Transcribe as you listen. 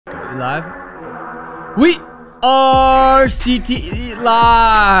Live? We are CTE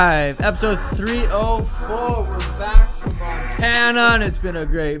Live, episode 304. We're back from Montana, and it's been a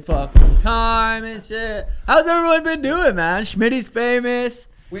great fucking time and shit. How's everyone been doing, man? Schmitty's famous.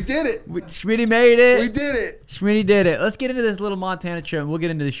 We did it. Schmitty made it. We did it. Schmitty did it. Let's get into this little Montana trip. We'll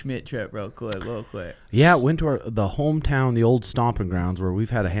get into the Schmidt trip real quick. Yeah, went to the hometown, the old stomping grounds, where we've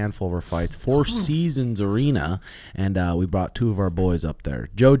had a handful of our fights. Four Seasons Arena, and we brought two of our boys up there.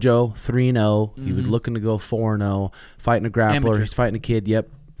 JoJo, 3-0. He was looking to go 4-0, fighting a grappler. Amateur. He's fighting a kid,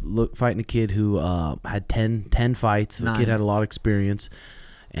 fighting a kid who had 10 fights. The kid had a lot of experience,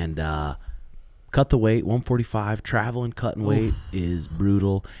 and cut the weight, 145. Traveling, cutting weight is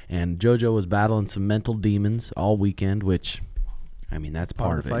brutal. And JoJo was battling some mental demons all weekend, which, I mean, that's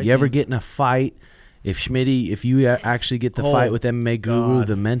part of it. You ever get in a fight? If Schmitty, if you actually get the fight with MMA Guru,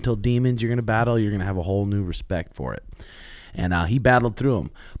 the mental demons you're going to battle, you're going to have a whole new respect for it. And he battled through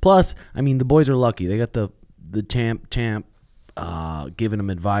them. Plus, I mean, the boys are lucky. They got the champ giving them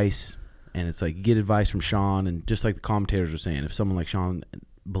advice. And it's like, you get advice from Sean. And just like the commentators were saying, if someone like Sean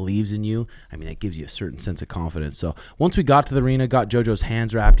believes in you, I mean, that gives you a certain sense of confidence. So once we got to the arena, got JoJo's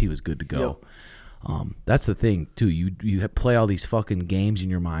hands wrapped, he was good to go. That's the thing too, you play all these fucking games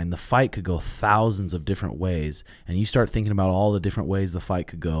in your mind. The fight could go thousands of different ways, and you start thinking about all the different ways the fight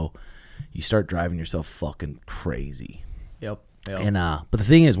could go, you start driving yourself fucking crazy. And but the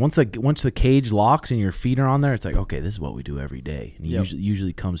thing is, once the cage locks and your feet are on there, it's like, okay, this is what we do every day, and it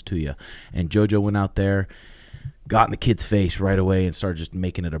usually comes to you. And JoJo went out there, got in the kid's face right away and started just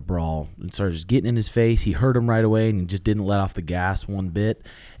making it a brawl, and started just getting in his face. He hurt him right away, and he just didn't let off the gas one bit.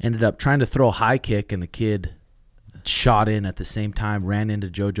 Ended up trying to throw a high kick, and the kid shot in at the same time, ran into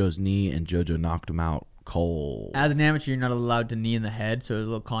JoJo's knee, and JoJo knocked him out cold. As an amateur, you're not allowed to knee in the head, so it was a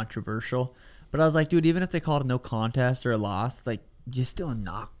little controversial. But I was like, dude, even if they called it no contest or a loss, like, you still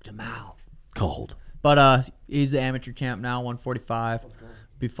knocked him out Cold. But he's the amateur champ now, 145. Let's go.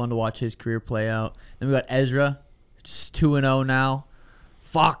 Be fun to watch his career play out. Then we got Ezra, just 2-0 now.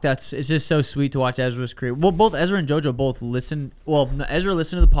 Fuck, it's just so sweet to watch Ezra's career. Well, both Ezra and JoJo both listen. Well, Ezra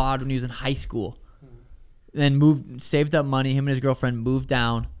listened to the pod when he was in high school. Then saved up money. Him and his girlfriend moved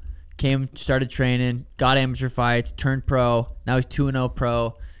down, started training, got amateur fights, turned pro. Now he's 2-0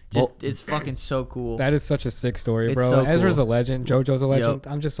 pro. It's fucking so cool. That is such a sick story, bro. So Ezra's cool. a legend. JoJo's a legend.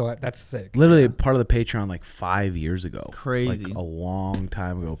 I'm just so that's sick. Literally part of the Patreon like 5 years ago. Crazy. Like a long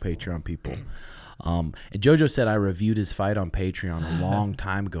time ago, Patreon people. And JoJo said I reviewed his fight on Patreon a long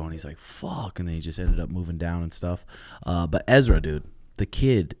time ago, and he's like, fuck, and then he just ended up moving down and stuff. But Ezra, dude, the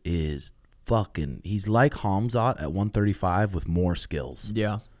kid is fucking, he's like Hamzat at 135 with more skills.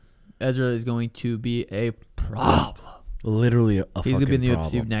 Yeah. Ezra is going to be a problem. Literally a He's fucking gonna be in the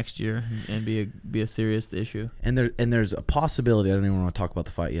problem. UFC next year and be a serious issue. And there's a possibility, I don't even want to talk about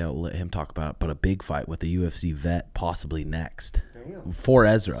the fight yet, I'll let him talk about it, but a big fight with the UFC vet possibly next. Damn. For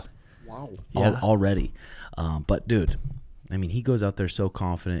Ezra. Wow. Already. But dude, I mean, he goes out there so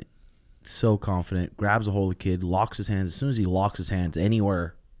confident, grabs a hold of the kid, locks his hands. As soon as he locks his hands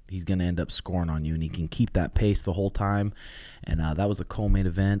anywhere, he's going to end up scoring on you, and he can keep that pace the whole time. And that was the co-main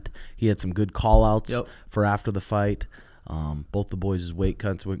event. He had some good call-outs for after the fight. Both the boys' weight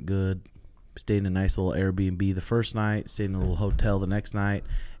cuts went good. Stayed in a nice little Airbnb the first night, stayed in a little hotel the next night,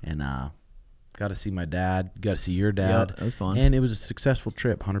 and got to see my dad, got to see your dad. Yep, it was fun. And it was a successful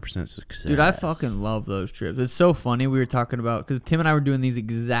trip, 100% success. Dude, I fucking love those trips. It's so funny. We were talking about, because Tim and I were doing these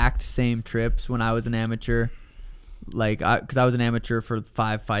exact same trips when I was an amateur. Because I was an amateur for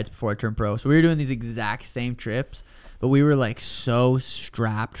 5 fights before I turned pro. So we were doing these exact same trips, but we were like so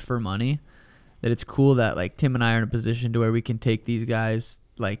strapped for money that it's cool that like Tim and I are in a position to where we can take these guys,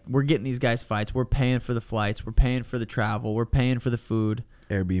 like we're getting these guys fights. We're paying for the flights. We're paying for the travel. We're paying for the food.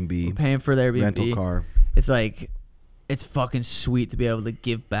 Airbnb. We're paying for the Airbnb. Rental car. It's like, it's fucking sweet to be able to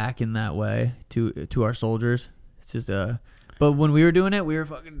give back in that way to our soldiers. It's just but when we were doing it, we were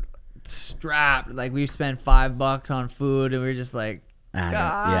fucking strapped. Like we spent $5 on food, and we were just like,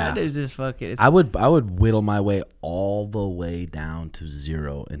 God, it's just fucking. I would whittle my way all the way down to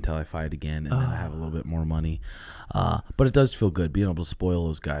 0 until I fight again, and then I have a little bit more money. But it does feel good being able to spoil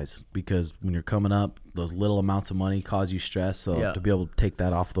those guys, because when you're coming up, those little amounts of money cause you stress. So to be able to take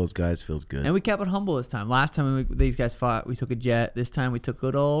that off those guys feels good. And we kept it humble this time. Last time these guys fought, we took a jet. This time we took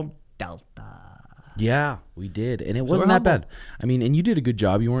good old Delta. Yeah, we did, and it wasn't that bad. I mean, and you did a good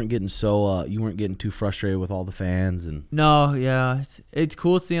job. You weren't getting too frustrated with all the fans, and no, yeah, it's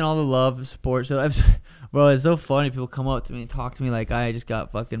cool seeing all the love, support. So, bro, it's so funny. People come up to me and talk to me like I just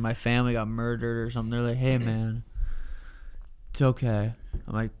got fucking, my family got murdered or something. They're like, "Hey, man, it's okay."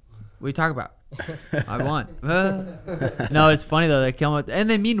 I'm like, "What are you talking about?" I won. No, it's funny though. They come up and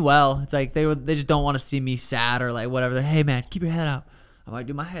they mean well. It's like they just don't want to see me sad or like whatever. They're, hey man, keep your head up. I'm like,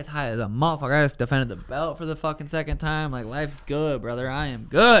 dude, my head's high as a motherfucker. I just defended the belt for the fucking second time. Like, life's good, brother. I am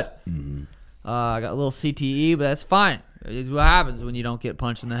good. I got a little CTE, but that's fine. It's what happens when you don't get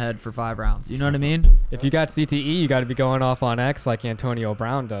punched in the head for 5 rounds. You know what I mean? If you got CTE, you got to be going off on X like Antonio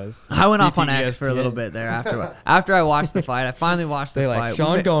Brown does. I went off on X for a little bit there after I watched the fight. I finally watched the fight. Like,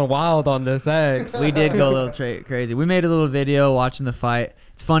 Sean going wild on this X. We did go a little crazy. We made a little video watching the fight.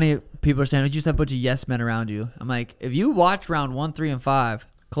 It's funny. People are saying, you just have a bunch of yes men around you. I'm like, if you watch round 1, 3, and 5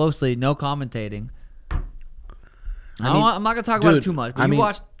 closely, no commentating. I'm not gonna talk about it too much.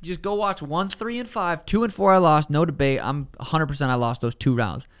 But just go watch 1, 3, and 5, 2 and 4. I lost, no debate. I'm 100%. I lost those 2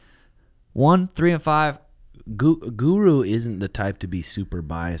 rounds. 1, 3, and 5. Guru isn't the type to be super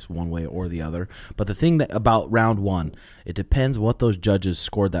biased one way or the other. But the thing about round 1, it depends what those judges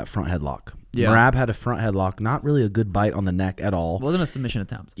scored that front headlock. Yeah. Merab had a front headlock, not really a good bite on the neck at all. It wasn't a submission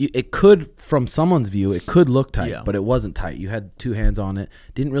attempt. It could, from someone's view, it could look tight, but it wasn't tight. You had 2 hands on it.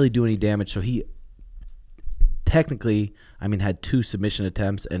 Didn't really do any damage, so he technically, had 2 submission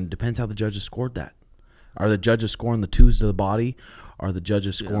attempts, and it depends how the judges scored that. Are the judges scoring the 2s to the body? Are the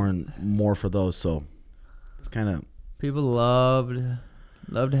judges scoring more for those? So it's kind of... People love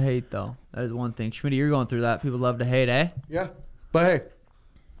to hate, though. That is one thing. Schmitty, you're going through that. People love to hate, eh? Yeah. But hey,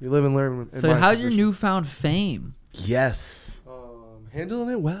 you live and learn. So how's your newfound fame? Yes. Handling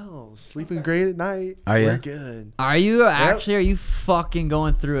it well. Sleeping great at night. Are you? We're good. Are you actually? Are you fucking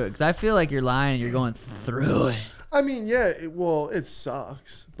going through it? Because I feel like you're lying and you're going through it. Yeah. It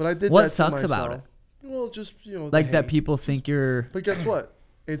sucks. But I did. What sucks about it? Well, just like that people think you're. But guess what?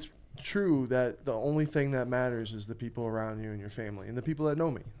 It's true that the only thing that matters is the people around you and your family and the people that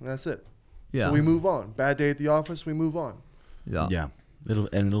know me. And that's it. Yeah. So we move on. Bad day at the office. We move on. Yeah. Yeah.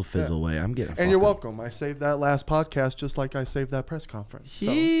 It'll fizzle away. I'm getting. And you're welcome. I saved that last podcast just like I saved that press conference. So.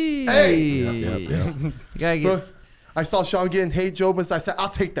 Hey. Yep. You gotta get. I saw Sean getting hate Jobins. I said, I'll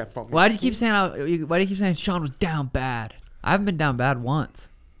take that from you. Why do you keep saying Sean was down bad? I haven't been down bad once.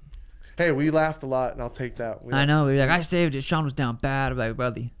 Hey, we laughed a lot, and I'll take that. I know. We're like, I saved it. Sean was down bad. I'm like,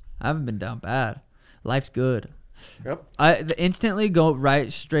 brother, I haven't been down bad. Life's good. Yep. I instantly go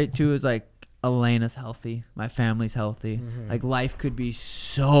right straight to is like, Elena's healthy. My family's healthy. Like, life could be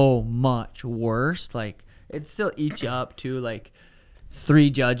so much worse. Like, it still eats you up, too. Like,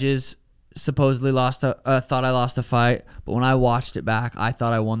 3 judges supposedly thought I lost a fight. But when I watched it back, I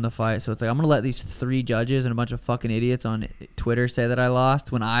thought I won the fight. So it's like, I'm going to let these 3 judges and a bunch of fucking idiots on Twitter say that I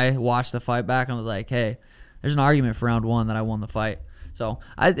lost. When I watched the fight back, I was like, hey, there's an argument for round 1 that I won the fight. So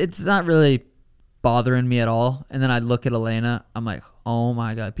it's not really bothering me at all. And then I look at Elena, I'm like, oh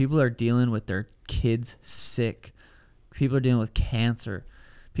my god, people are dealing with their kids sick, people are dealing with cancer,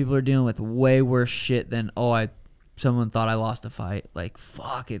 people are dealing with way worse shit than someone thought I lost a fight. Like,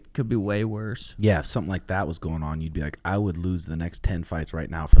 fuck, it could be way worse. Yeah, if something like that was going on, you'd be like, I would lose the next 10 fights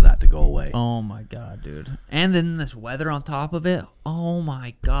right now for that to go away. Oh my god, dude. And then this weather on top of it, oh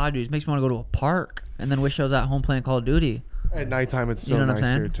my god, dude, it makes me want to go to a park and then wish I was at home playing Call of Duty. At nighttime, it's so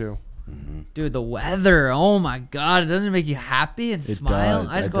nice here too. Dude, the weather, oh my god, it doesn't make you happy and smile.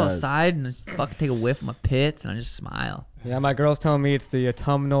 Does, I just go outside and just fucking take a whiff of my pits and I just smile. Yeah, my girl's telling me it's the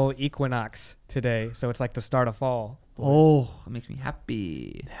autumnal equinox today, so it's like the start of fall. Oh, it makes me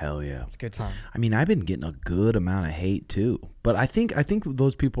happy. Hell yeah. It's a good time. I've been getting a good amount of hate too, but I think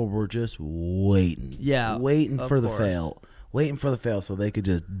those people were just waiting. Yeah, waiting for the fail. Waiting for the fail so they could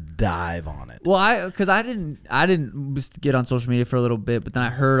just dive on it. Well, because I didn't just get on social media for a little bit, but then I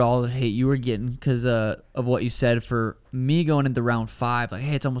heard all the hate you were getting because of what you said for me going into round 5. Like,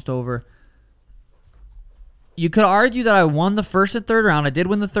 hey, it's almost over. You could argue that I won the 1st and 3rd round. I did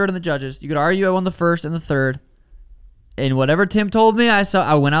win the 3rd in the judges. You could argue I won the 1st and the 3rd. And whatever Tim told me,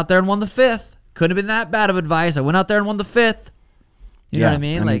 I went out there and won the 5th. Couldn't have been that bad of advice. I went out there and won the 5th. You know what I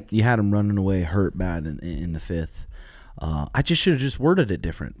mean? Like, you had him running away hurt bad in the 5th. I just should have just worded it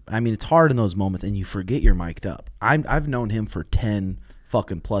different. It's hard in those moments, and you forget you're mic'd up. I've known him for 10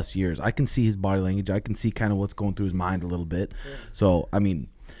 fucking plus years. I can see his body language. I can see kind of what's going through his mind a little bit. Yeah. So,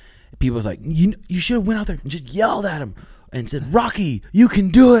 people was like, you should have went out there and just yelled at him and said, Rocky, you can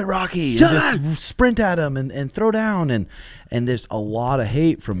do it, Rocky. And just sprint at him and throw down. And there's a lot of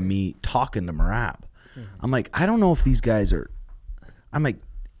hate from me talking to Merab. Mm-hmm. I'm like, I don't know if these guys are – I'm like,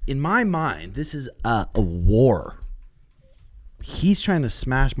 in my mind, this is a war. He's trying to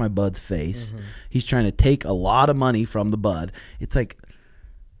smash my bud's face. Mm-hmm. He's trying to take a lot of money from the bud. It's like,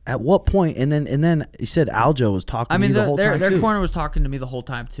 At what point? And then you said Aljo was talking to me the whole time their too. corner was talking to me the whole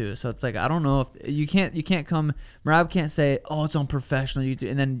time too. So it's like I don't know if you can't come. Merab can't say, "Oh, it's unprofessional." You do,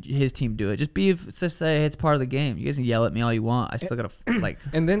 and then his team do it. Just say hey, it's part of the game. You guys can yell at me all you want. I still gotta like.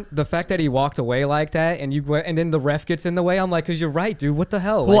 And then the fact that he walked away like that, and then the ref gets in the way. I'm like, "Cause you're right, dude. What the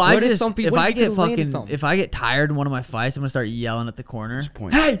hell?" Well, like, if I get tired in one of my fights, I'm gonna start yelling at the corner.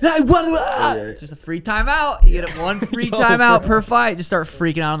 Hey, what? It's just a free timeout. You get one free timeout per fight. Just start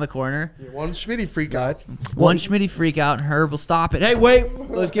freaking out in the corner. Yeah, one Schmitty freak out. One Schmitty freak out, and Herb will stop it. Hey, wait!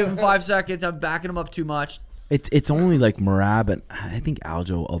 Let's give him 5 seconds. I'm backing him up too much. It's only like Merab and I think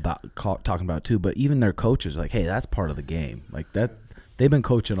Aljo talking about it too. But even their coaches are like, hey, that's part of the game. Like that, they've been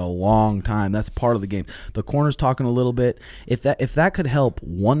coaching a long time. That's part of the game. The corner's talking a little bit. If that could help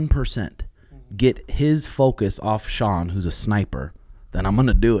 1% get his focus off Sean, who's a sniper, then I'm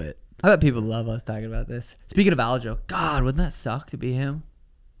gonna do it. I bet people love us talking about this. Speaking of Aljo, God, wouldn't that suck to be him?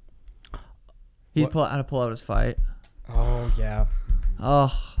 He's had to pull out his fight. Oh yeah.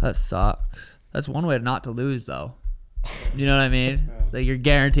 Oh, that sucks. That's one way not to lose, though. You know what I mean? Like you're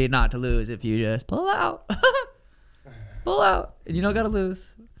guaranteed not to lose if you just pull out, pull out, and you don't gotta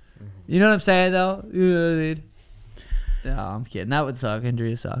lose. You know what I'm saying, though? You know what I mean? No, I'm kidding. That would suck.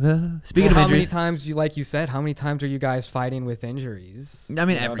 Injuries suck. Speaking of how injuries, many times like you said, how many times are you guys fighting with injuries? I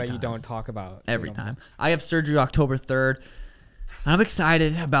mean, every that time. you don't talk about. Every time. I have surgery October 3rd. I'm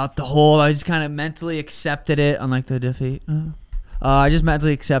excited about the whole. I just kind of mentally accepted it, unlike the defeat. I just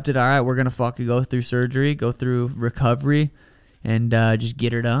mentally accepted. All right, we're gonna fucking go through surgery, go through recovery, and just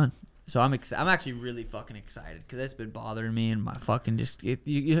get her done. So I'm actually really fucking excited because it's been bothering me and my fucking just.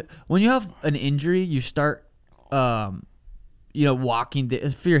 When you have an injury, you start, walking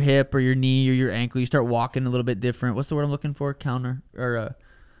for your hip or your knee or your ankle. You start walking a little bit different. What's the word I'm looking for? Counter or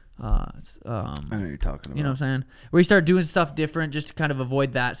I know what you're talking about. You know what I'm saying? Where you start doing stuff different just to kind of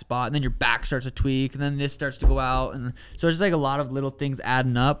avoid that spot, and then your back starts to tweak, and then this starts to go out, and so it's just like a lot of little things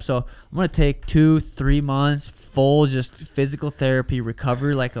adding up. So I'm gonna take 2-3 months full just physical therapy,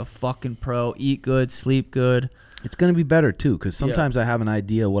 recovery like a fucking pro, eat good, sleep good. It's gonna be better too, because sometimes I have an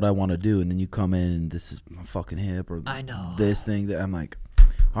idea what I want to do, and then you come in and this is my fucking hip or I know this thing that I'm like.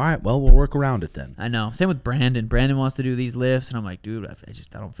 All right, well, we'll work around it then. I know. Same with Brandon. Brandon wants to do these lifts, and I'm like, dude, I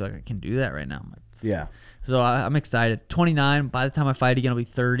don't feel like I can do that right now. I'm like, yeah. So I'm excited. 29. By the time I fight again, I'll be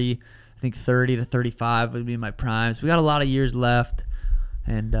 30. I think 30 to 35 would be my prime. So we got a lot of years left,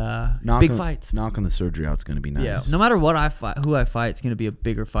 and big fights. Knocking the surgery out is going to be nice. Yeah. No matter what who I fight, it's going to be a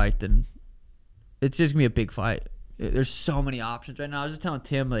bigger fight than. It's just going to be a big fight. There's so many options right now. I was just telling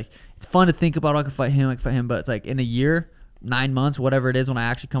Tim, like, it's fun to think about. I can fight him, but it's like in a year. 9 months, whatever it is, when I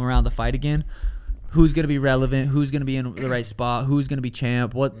actually come around to fight again, who's going to be relevant, who's going to be in the right spot, who's going to be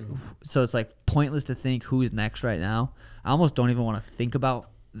champ, so it's like pointless to think who's next right now. I almost don't even want to think about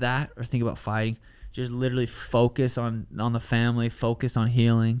that or think about fighting. Just literally focus on the family, focus on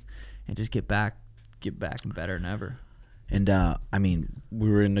healing, and just get back and better than ever. And I mean, we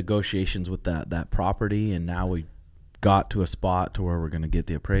were in negotiations with that property, and now we got to a spot to where we're going to get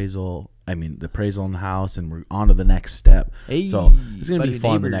the appraisal in the house, and we're on to the next step. Hey, so it's going to be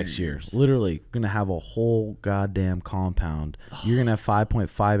fun the next year. Literally going to have a whole goddamn compound. You're going to have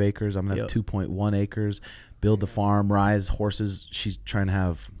 5.5 acres. I'm going to have 2.1 acres. Build the farm, rise horses. She's trying to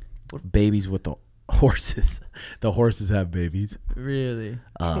have babies with the horses. The horses have babies. Really?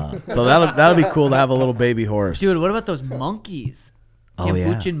 So that'll be cool to have a little baby horse. Dude, what about those monkeys?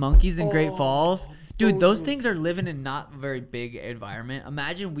 Kombucha monkeys in Great Falls? Dude, those things are living in not a very big environment.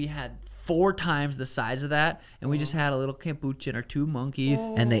 Imagine we had 4 times the size of that, and we just had a little kombucha or 2 monkeys,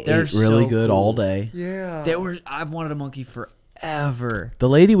 and they ate really good all day. Yeah, I've wanted a monkey forever. The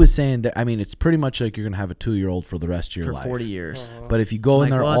lady was saying that it's pretty much like you're gonna have a 2-year-old for the rest of your life for 40 years. But if you go in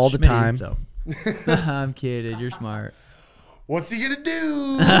there all the Schmitty, time, so. I'm kidding. You're smart. What's he gonna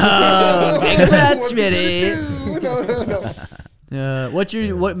do? Take a breath, Schmitty. No.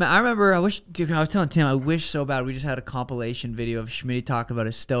 I remember. I was telling Tim. I wish so bad we just had a compilation video of Schmitty talking about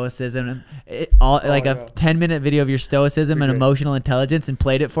his stoicism, a 10-minute video of your stoicism and emotional intelligence, and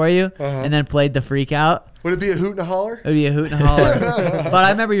played it for you, and then played the freak out. Would it be a hoot and a holler? It would be a hoot and a holler. But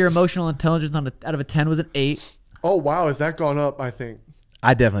I remember your emotional intelligence out of a 10 was an 8. Oh wow, has that gone up? I think.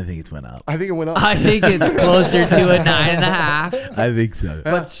 I definitely think it's went up. I think it went up. I think it's closer to a 9.5. I think so.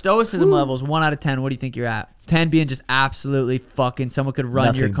 But stoicism levels, 1 out of 10. What do you think you're at? 10 being just absolutely fucking. Someone could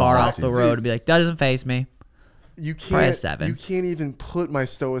run your car off the road and be like, "That doesn't faze me." You Probably a 7. You can't even put my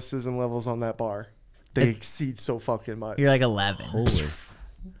stoicism levels on that bar. They exceed so fucking much. You're like 11. Holy.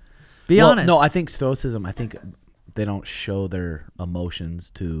 Be honest. No, I think stoicism. I think they don't show their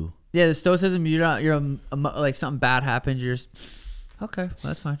emotions to. Yeah, the stoicism. You're like something bad happens. You're just. Okay,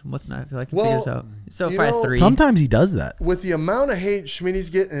 that's fine. What's next? I can figure this out. So you if I know, had 3. Sometimes he does that. With the amount of hate Schmitty's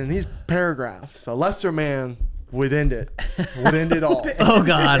getting in these paragraphs, a lesser man would end it. Would end it all. Oh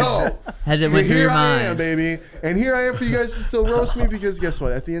God! So, Has it went through here your I mind? am, baby, and here I am for you guys to still roast me because guess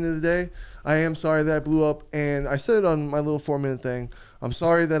what? At the end of the day, I am sorry that I blew up, and I said it on my little 4-minute thing. I'm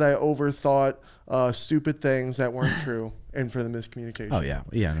sorry that I overthought stupid things that weren't true, and for the miscommunication. Oh yeah,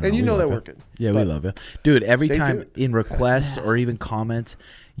 yeah. And you know that we're good. Yeah, we love you, dude. Every Stay time tuned. in requests or even comments,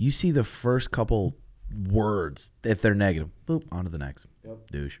 you see the first couple words. If they're negative, boop, on to the next. Yep.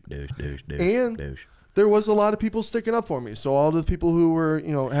 Douche, douche, douche, douche, And douche. there was a lot of people sticking up for me. So all the people who were,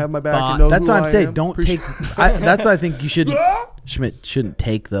 have my back Bots. and know That's who what I'm I saying. am, Don't appreciate- take. That's what I think you shouldn't. Schmidt shouldn't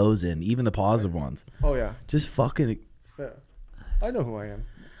take those in, even the positive ones. Oh yeah, Just fucking. yeah. I know who I am.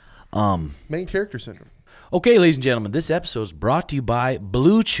 Main character syndrome. Okay, ladies and gentlemen, this episode is brought to you by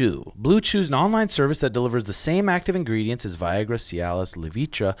Blue Chew. Blue Chew is an online service that delivers the same active ingredients as Viagra, Cialis,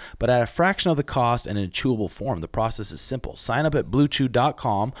 Levitra, but at a fraction of the cost and in a chewable form. The process is simple. Sign up at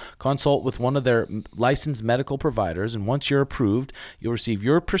bluechew.com, consult with one of their licensed medical providers, and once you're approved, you'll receive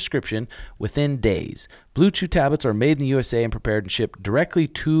your prescription within days. Blue Chew tablets are made in the USA and prepared and shipped directly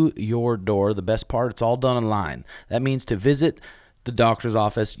to your door. The best part, it's all done online. That means to visit the doctor's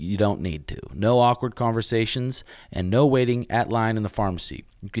office, you don't need to. No awkward conversations and no waiting at line in the pharmacy.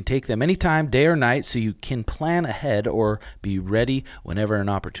 You can take them anytime, day or night, so you can plan ahead or be ready whenever an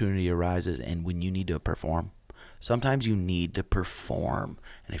opportunity arises and when you need to perform. Sometimes you need to perform.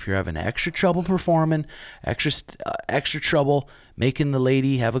 And if you're having extra trouble performing, extra trouble making the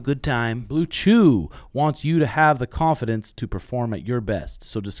lady have a good time, Blue Chew wants you to have the confidence to perform at your best.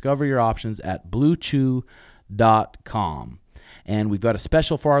 So discover your options at bluechew.com. And we've got a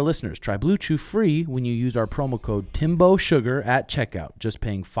special for our listeners. Try Blue Chew free when you use our promo code Timbosugar at checkout. Just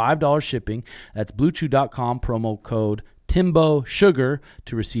paying $5 shipping. That's bluechew.com, promo code Timbosugar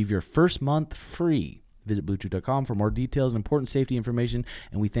to receive your first month free. Visit bluechew.com for more details and important safety information.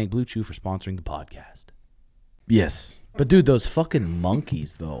 And we thank Blue Chew for sponsoring the podcast. Yes. But dude, those fucking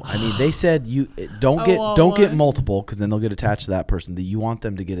monkeys though. I mean, they said you don't get multiple because then they'll get attached to that person. That you want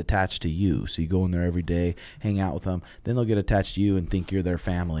them to get attached to you. So you go in there every day, hang out with them. Then they'll get attached to you and think you're their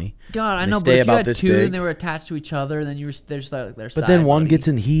family. God, I know. But if you had 2 and they were attached to each other, then they're just like their side. But then one buddy. gets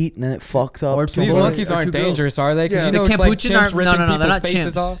in heat and then it fucks up. Or these monkeys aren't dangerous, are they? Yeah. You know, The like capuchin chimps aren't- ripping no, they're not people's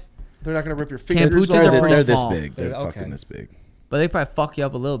faces chimps. off. They're not gonna rip your fingers Campuchids off. are pretty They're this small. big. They're Okay. fucking this big. But they probably fuck you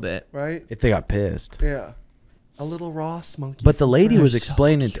up a little bit. Right? If they got pissed. Yeah. A little Ross monkey. But the lady was so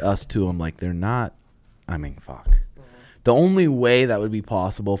explaining to us to him like they're not. I mean, fuck. The only way that would be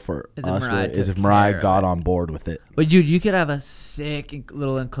possible for Is if us Mariah is if took Mariah care of got it. on board with it. But dude, you could have a sick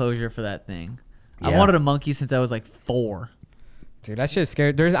little enclosure for that thing. I Yeah. wanted a monkey since I was like 4. Dude, that shit's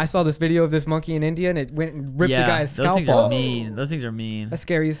scary. I saw this video of this monkey in India and it went and ripped the guy's those scalp things are off. mean. Those things are mean. That's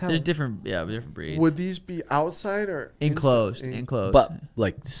scary as hell. There's different breeds. would these be outside or enclosed, inside? enclosed. But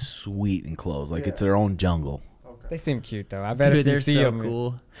like sweet and close, like it's their own jungle. They seem cute though. I bet dude, if you they're see so them,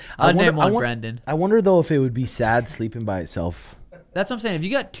 cool. I I'd name wonder- one Brendan. I wonder though if it would be sad sleeping by itself. That's what I'm saying. If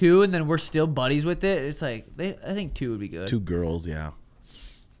you got 2 and then we're still buddies with it, it's like I think 2 would be good. 2 girls, yeah.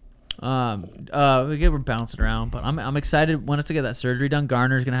 We're bouncing around, but I'm excited when it's to get that surgery done.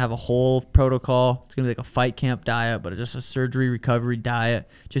 Garner's gonna have a whole protocol. It's gonna be like a fight camp diet, but it's just a surgery recovery diet.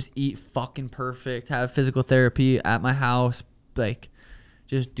 Just eat fucking perfect. Have physical therapy at my house. Like,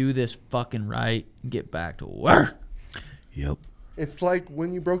 just do this fucking right and get back to work. Yep. It's like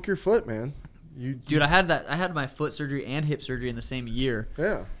when you broke your foot, man. Dude, I had my foot surgery and hip surgery in the same year.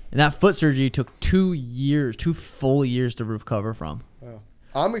 Yeah. And that foot surgery took 2 full years to recover from. Wow.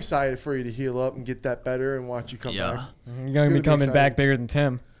 I'm excited for you to heal up and get that better and watch you come back. you're gonna be coming back bigger than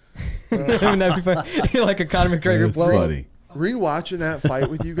Tim. Wouldn't that be funny? Like a Conor McGregor That's blow. funny. Rewatching that fight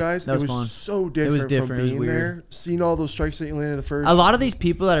with you guys, That was it was fun. so different, different. from It was being weird. there, seeing all those strikes that you landed the first. A lot of these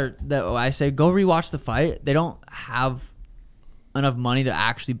people that I say go rewatch the fight, they don't have enough money to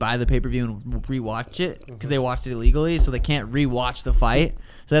actually buy the pay-per-view and rewatch it because they watched it illegally, so they can't rewatch the fight.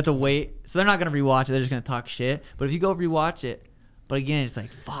 So they have to wait. So they're not gonna rewatch it. They're just gonna talk shit. But if you go rewatch it, but again, it's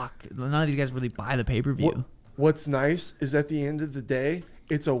like fuck. None of these guys really buy the pay-per-view. What's nice is at the end of the day,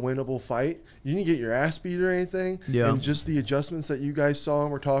 it's a winnable fight. You didn't get your ass beat or anything. Yeah. And just the adjustments that you guys saw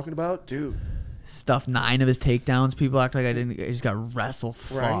and were talking about, dude. Stuff 9 of his takedowns. People act like I didn't. He just got wrestle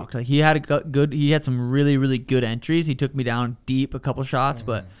fucked. Right. Like he had good. He had some really really good entries. He took me down deep a couple shots,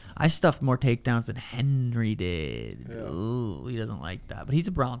 but I stuffed more takedowns than Henry did. Yeah. Ooh, he doesn't like that. But he's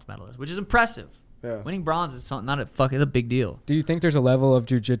a bronze medalist, which is impressive. Yeah. Winning bronze is not a fuck. It's a big deal. Do you think there's a level of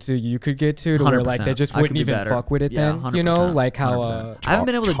jujitsu you could get to where like they 100%. just I could wouldn't be even better. fuck with it Yeah, then? You know, 100%, like how 100%. I haven't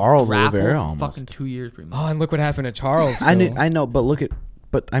been able to Charles grapple Oliveira for almost. fucking 2 years pretty much. oh, and look what happened to Charles. I know,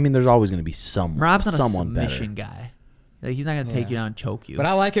 but I mean, there's always going to be Merab's not someone a submission better. guy. Like, he's not gonna take you down and choke you. But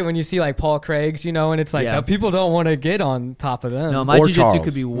I like it when you see like Paul Craig's, you know, and it's like Yeah. people don't want to get on top of them. No, my Or jiu-jitsu Charles.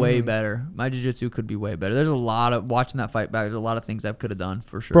 could be way better. My jiu-jitsu could be way better. There's a lot of watching that fight back. There's a lot of things I could have done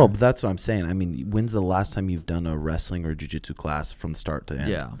for sure. Bro, but that's what I'm saying. I mean, when's the last time you've done a wrestling or jiu-jitsu class from start to end?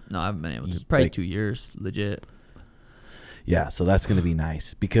 Yeah, no, I haven't been able to. Probably Like- 2 years, legit. Yeah, so that's going to be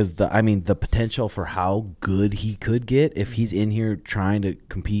nice because the potential for how good he could get if he's in here trying to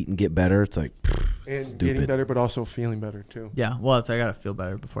compete and get better, it's like And stupid. getting better, but also feeling better too. Yeah, well, I gotta feel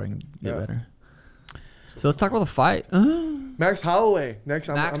better before I can get Yeah. better. So let's talk about the fight. Max Holloway next.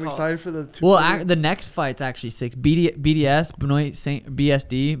 Max I'm excited for the two. Well, the next fight's actually 6. BDS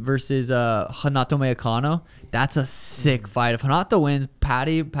BSD versus Hanato Moicano. That's a sick fight. If Hanato wins,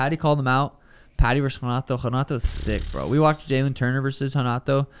 Patty called him out. Patty versus Hanato. Hanato's sick, bro. We watched Jalen Turner versus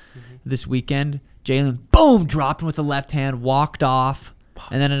Hanato this weekend. Jalen, boom, dropped him with the left hand, walked off,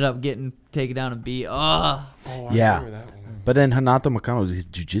 and then ended up getting taken down and beat. Ugh. Oh, I Yeah. remember that one. But then Hanato Moicano, his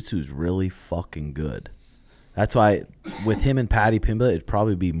jiu-jitsu is really fucking good. That's why with him and Patty Pimba, it'd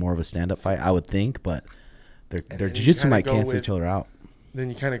probably be more of a stand-up fight, I would think, but their then you jiu-jitsu kinda might go cancel with- each other out. Then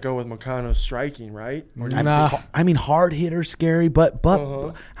you kind of go with Moicano's striking, right? Or do you Nah. think- I mean, hard hitter, scary, but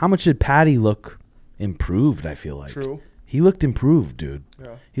Uh-huh. how much did Patty look improved, I feel like? True. He looked improved, dude.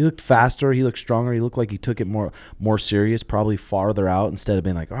 Yeah. He looked faster. He looked stronger. He looked like he took it more serious, probably farther out instead of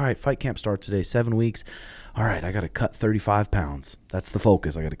being like, all right, fight camp starts today, 7 weeks. All right, I got to cut 35 pounds. That's the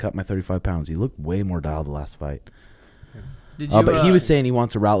focus. I got to cut my 35 pounds. He looked way more dialed the last fight. Did you, But he was saying he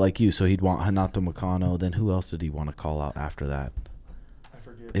wants a route like you, so he'd want Hanato Moicano. Then who else did he want to call out after that? I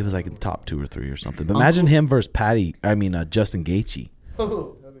forget. It was like in the top 2 or 3 or something. But imagine him versus Justin Gaethje. That'd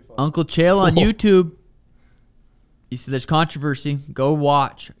be fun. Uncle Chael on YouTube. You see, there's controversy. Go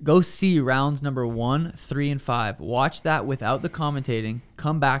watch. Go see rounds number 1, 3, and 5. Watch that without the commentating.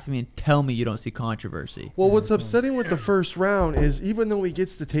 Come back to me and tell me you don't see controversy. Well, what's upsetting with the first round is even though he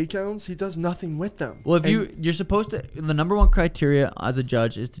gets the takedowns, he does nothing with them. Well, if And you're supposed to, the number one criteria as a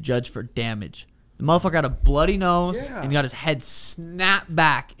judge is to judge for damage. The motherfucker had a bloody nose Yeah. and got his head snapped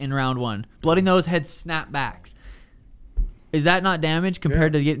back in round 1. Bloody nose, head snapped back. Is that not damage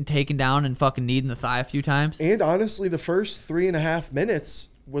compared to getting taken down and fucking kneed in the thigh a few times? And honestly, the first 3.5 minutes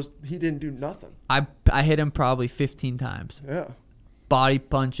he didn't do nothing. I hit him probably 15 times. Yeah, Body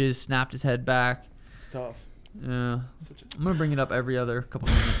punches, snapped his head back. it's tough. Yeah. Such I'm gonna bring it up every other couple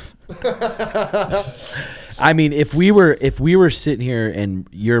minutes. I mean, if we were sitting here and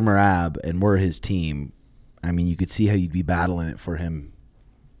you're Merab and we're his team, I mean, you could see how you'd be battling it for him.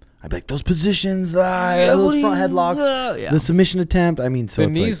 I'd be like, those positions, those front headlocks, yeah. the submission attempt. I mean, so The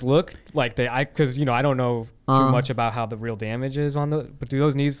it's knees like, look like because I don't know too much about how the real damage is on but do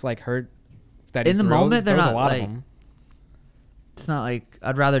those knees like hurt? That In the moment, they're not a lot like. of them. It's not like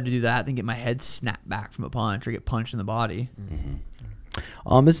I'd rather do that than get my head snapped back from a punch or get punched in the body.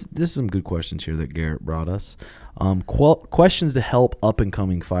 this is some good questions here that Garrett brought us. Questions to help up and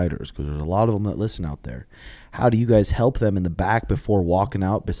coming fighters, because there's a lot of them that listen out there. How do you guys help them in the back before walking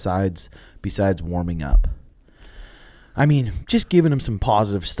out? Besides warming up. I mean, just giving them some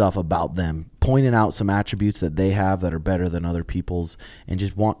positive stuff about them, pointing out some attributes that they have that are better than other people's, and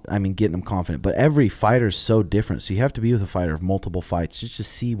just getting them confident. But every fighter is so different, so you have to be with a fighter of multiple fights just to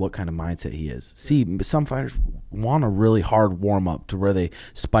see what kind of mindset he is. See, some fighters want a really hard warm-up to where they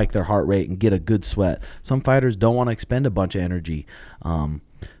spike their heart rate and get a good sweat. Some fighters don't want to expend a bunch of energy.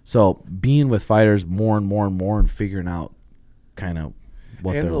 So being with fighters more and more and more and figuring out kind of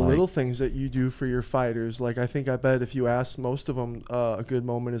what and they're the like. little things that you do for your fighters. Like, I bet if you ask most of them, a good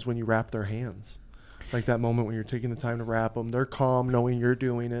moment is when you wrap their hands. Like that moment when you're taking the time to wrap them. They're calm knowing you're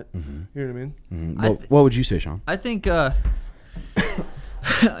doing it. Mm-hmm. You know what I mean? Mm-hmm. What would you say, Sean? I think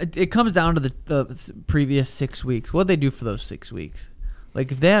it comes down to the previous 6 weeks. What they do for those 6 weeks.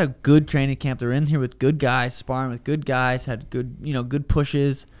 Like if they had a good training camp, they're in here with good guys, sparring with good guys, had good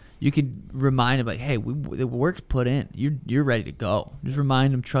pushes. You could remind them like, hey, the work's put in. You're ready to go. Just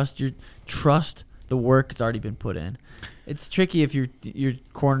remind them, trust the work that's already been put in. It's tricky if you're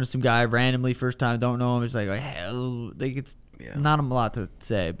cornering some guy randomly first time, don't know him. It's like hell, like it's not a lot to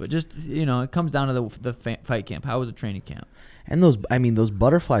say, but just it comes down to the fight camp. How was the training camp? And those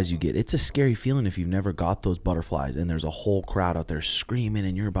butterflies you get, it's a scary feeling if you've never got those butterflies and there's a whole crowd out there screaming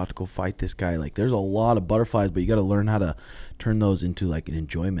and you're about to go fight this guy. Like there's a lot of butterflies, but you got to learn how to turn those into like an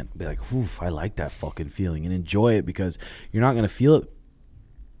enjoyment. Be like, oof, I like that fucking feeling, and enjoy it, because you're not going to feel it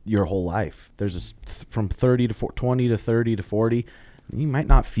your whole life. There's from 30 to 20 to 30 to 40. You might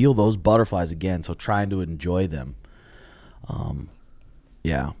not feel those butterflies again, so trying to enjoy them.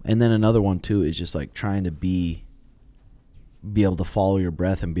 Yeah. And then another one too is just like trying to be able to follow your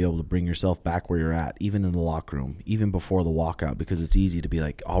breath and be able to bring yourself back where you're at, even in the locker room, even before the walkout, because it's easy to be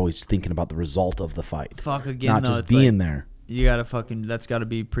like always thinking about the result of the fight. Fuck again, not though, just being like, there. You gotta that's gotta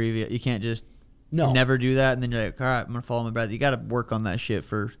be previous. You can't just never do that and then you're like, all right, I'm gonna follow my breath. You gotta work on that shit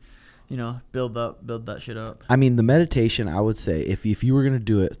for, build that shit up. I mean, the meditation, I would say, if you were gonna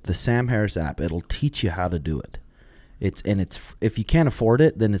do it, the Sam Harris app, it'll teach you how to do it. It's if you can't afford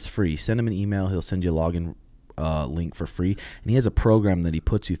it, then it's free. Send him an email. He'll send you a login link for free, and he has a program that he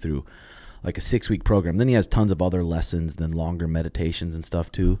puts you through, like a 6-week program. Then he has tons of other lessons, then longer meditations and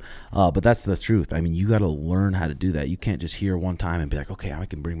stuff too. But that's the truth. I mean, you got to learn how to do that. You can't just hear one time and be like, okay, I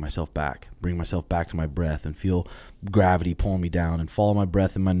can bring myself back to my breath and feel gravity pulling me down and follow my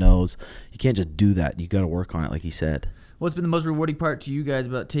breath in my nose. You can't just do that. You got to work on it, like he said. What's been the most rewarding part to you guys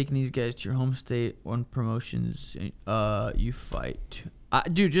about taking these guys to your home state on promotions you fight?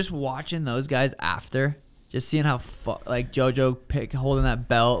 Dude, just watching those guys after. Just seeing how like JoJo holding that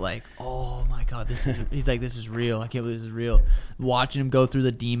belt, like, oh my God, he's like, this is real. I can't believe this is real. Watching him go through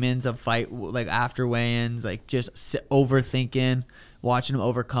the demons of fight, like after weigh-ins, like just overthinking, watching him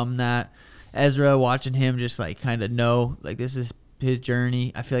overcome that. Ezra, watching him just like kind of know, like this is his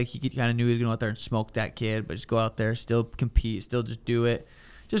journey. I feel like he kind of knew he was going to go out there and smoke that kid, but just go out there, still compete, still just do it.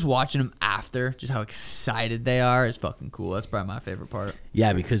 Just watching them after, just how excited they are is fucking cool. That's probably my favorite part.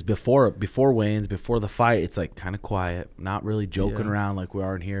 Yeah, because before weigh-ins, before the fight, it's like kind of quiet, not really joking around like we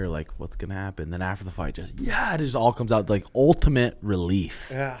are in here, like what's gonna happen. Then after the fight, it just all comes out like ultimate relief.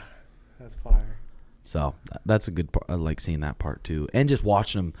 Yeah, that's fire. So that's a good part. I like seeing that part too, and just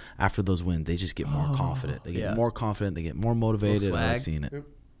watching them after those wins, they just get more confident. They get more confident. They get more motivated. I like seeing it. Yep.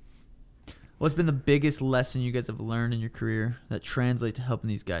 What's been the biggest lesson you guys have learned in your career that translates to helping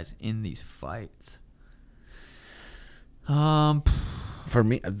these guys in these fights? For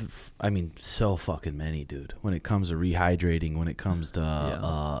me, I mean, so fucking many, dude. When it comes to rehydrating, when it comes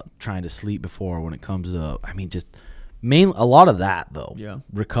to trying to sleep before, when it comes to, I mean, just a lot of that though. Yeah.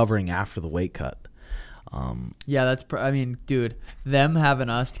 Recovering after the weight cut. Yeah, that's. I mean, dude, them having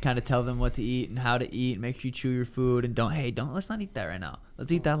us to kind of tell them what to eat and how to eat, make sure you chew your food, and let's not eat that right now.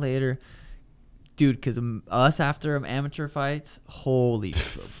 Let's eat that later. Dude, because us after amateur fights, holy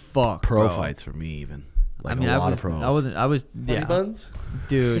fuck, pro bro. Fights for me even. Like I mean, I was Honey buns?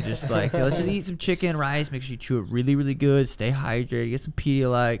 Dude, just like, let's just eat some chicken, rice, make sure you chew it really, really good, stay hydrated, get some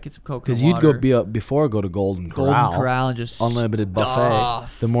Pedialyte, get some coconut water. Because you'd go to Golden Corral and just unlimited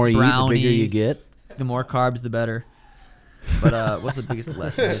buffet. The more you eat, the bigger you get. The more carbs, the better. But what's the biggest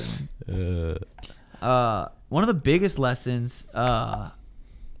lesson? One of the biggest lessons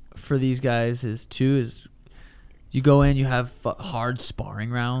for these guys is you go in, you have hard sparring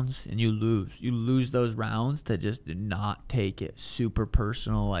rounds, and you lose those rounds to just not take it super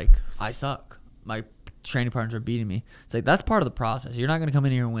personal, like I suck, my training partners are beating me. It's like, that's part of the process. You're not going to come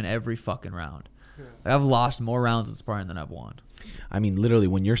in here and win every fucking round. Like, I've lost more rounds in sparring than I've won. I mean, literally,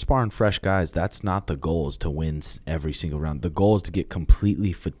 when you're sparring fresh guys, that's not the goal, is to win every single round. The goal is to get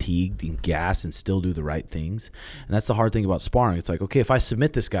completely fatigued and gassed and still do the right things. And that's the hard thing about sparring. It's like, okay, if I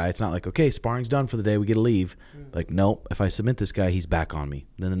submit this guy, it's not like, okay, sparring's done for the day, we get to leave. Like, nope, if I submit this guy, he's back on me.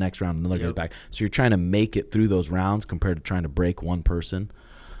 Then the next round, another guy's back. So you're trying to make it through those rounds compared to trying to break one person.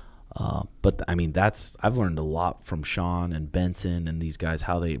 But I mean, I've learned a lot from Sean and Benson and these guys,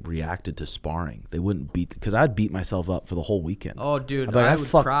 how they reacted to sparring. They wouldn't because I'd beat myself up for the whole weekend. Oh, dude, I would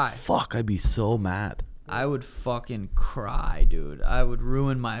cry. Fuck, I'd be so mad. I would fucking cry, dude. I would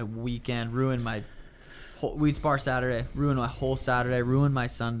ruin my weekend, ruin my we'd spar Saturday, ruin my whole Saturday, ruin my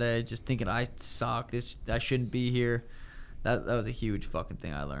Sunday, just thinking I suck. I shouldn't be here. That was a huge fucking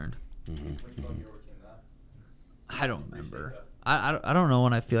thing I learned. I don't remember. I don't know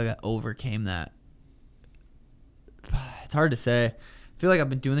when I feel like I overcame that. It's hard to say. I feel like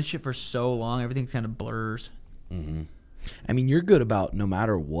I've been doing this shit for so long. Everything kind of blurs. I mean, you're good about no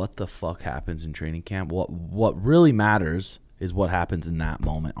matter what the fuck happens in training camp. What really matters is what happens in that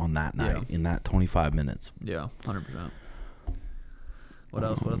moment on that night, in that 25 minutes. Yeah, 100%. What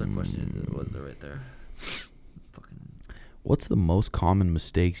else? What other question was there right there? What's the most common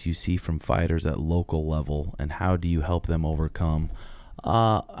mistakes you see from fighters at local level, and how do you help them overcome?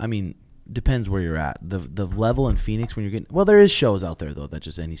 I mean, depends where you're at. The level in Phoenix when you're getting, well, there is shows out there though that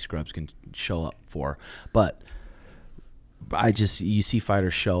just any scrubs can show up for, but you see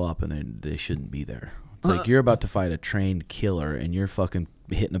fighters show up and they shouldn't be there. It's like you're about to fight a trained killer and you're fucking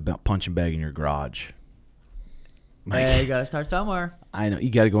hitting a punching bag in your garage. Hey, you gotta start somewhere. I know. You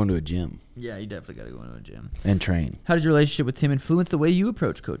got to go into a gym. Yeah, you definitely gotta go into a gym and train. How does your relationship with Tim influence the way you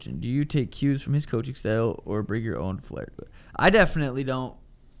approach coaching? Do you take cues from his coaching style or bring your own flair to it? I definitely don't.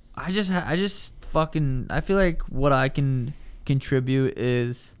 I feel like what I can contribute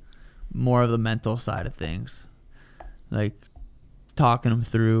is more of the mental side of things, like talking them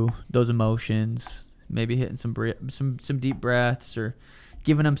through those emotions, maybe hitting some deep breaths or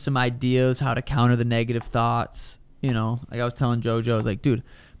giving them some ideas how to counter the negative thoughts. You know, like I was telling JoJo, I was like, dude,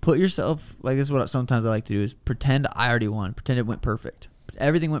 put yourself, like this is what sometimes I like to do, is pretend I already won. Pretend it went perfect.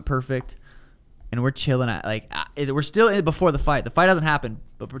 Everything went perfect, and we're chilling at, like, we're still in before the fight. The fight hasn't happened,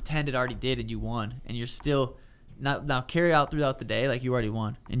 but pretend it already did and you won. And you're still, now carry out throughout the day like you already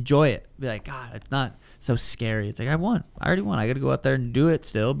won. Enjoy it. Be like, God, it's not so scary. It's like, I won. I already won. I got to go out there and do it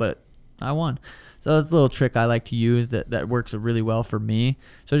still, but I won. So that's a little trick I like to use that works really well for me.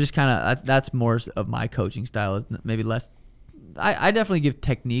 So just kind of, that's more of my coaching style, is maybe less. I definitely give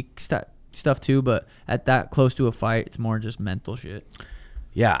technique stuff too, but at that close to a fight, it's more just mental shit.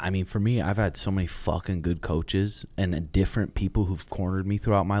 Yeah, I mean, for me, I've had so many fucking good coaches and different people who've cornered me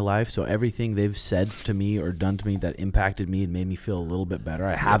throughout my life. So everything they've said to me or done to me that impacted me and made me feel a little bit better,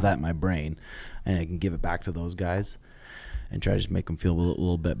 I have that in my brain, and I can give it back to those guys and try to just make them feel a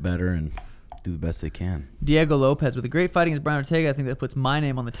little bit better and do the best they can. Diego Lopez, with a great fight against Brian Ortega, I think that puts my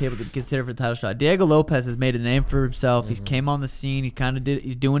name on the table to be considered for the title shot. Diego Lopez has made a name for himself. He's came on the scene.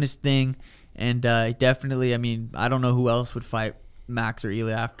 He's doing his thing, and he definitely, I mean, I don't know who else would fight Max or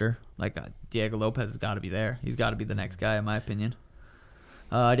Ilia after. Like, Diego Lopez has got to be there. He's got to be the next guy, in my opinion.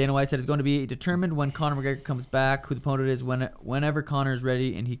 Dana White said it's going to be determined when Conor McGregor comes back, who the opponent is, whenever Conor is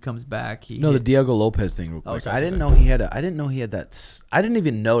ready and he comes back. The Diego Lopez thing real quick. I didn't know he had that. I didn't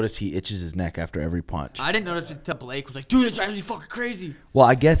even notice he itches his neck after every punch. I didn't notice until Blake was like, dude, it drives me fucking crazy. Well,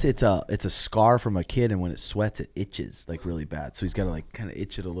 I guess it's a scar from a kid, and when it sweats, it itches like really bad. So he's got to like kind of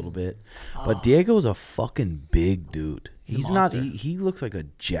itch it a little bit. But Diego's a fucking big dude. He's not. He looks like a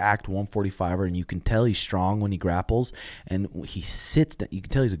jacked 145er, and you can tell he's strong when he grapples. And he sits down. You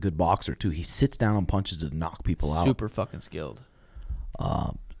can tell he's a good boxer too. He sits down on punches to knock people out. Super fucking skilled.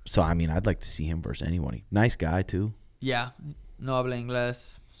 So I mean, I'd like to see him versus anyone. Nice guy too. Yeah. No habla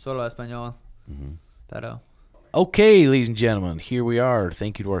inglés, solo español. Pero. Okay, ladies and gentlemen, here we are.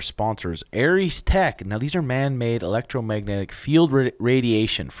 Thank you to our sponsors, Aries Tech. Now, these are man-made electromagnetic field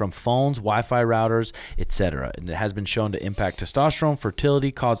radiation from phones, Wi-Fi routers, etc. And it has been shown to impact testosterone,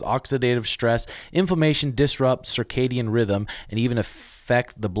 fertility, cause oxidative stress, inflammation, disrupt circadian rhythm, and even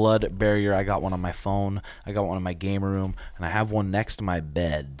affect the blood barrier. I got one on my phone. I got one in my game room, and I have one next to my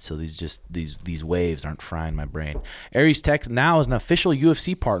bed. So these waves aren't frying my brain. Aries Tech now is an official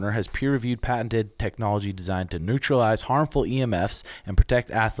UFC partner, has peer-reviewed patented technology designed to neutralize harmful EMFs and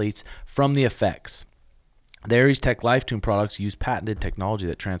protect athletes from the effects. The Aries Tech LifeTune products use patented technology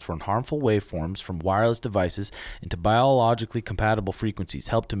that transforms harmful waveforms from wireless devices into biologically compatible frequencies,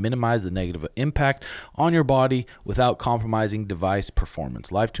 help to minimize the negative impact on your body without compromising device performance.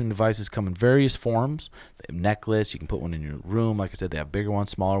 LifeTune devices come in various forms. They have necklace. You can put one in your room. Like I said, they have bigger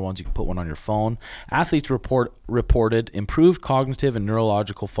ones, smaller ones. You can put one on your phone. Athletes reported improved cognitive and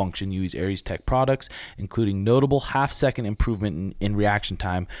neurological function use Aries Tech products, including notable half-second improvement in reaction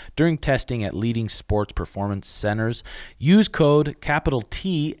time during testing at leading sports performance centers. Use code capital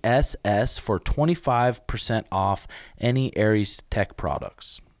TSS for 25% off any Aries Tech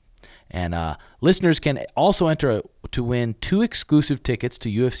products. And listeners can also enter to win 2 exclusive tickets to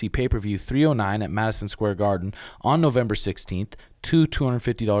UFC Pay-Per-View 309 at Madison Square Garden on November 16th, 2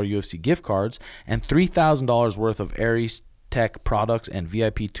 $250 UFC gift cards, and $3,000 worth of Aries Tech products and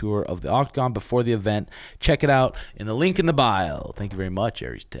VIP tour of the Octagon before the event. Check it out in the link in the bio. Thank you very much,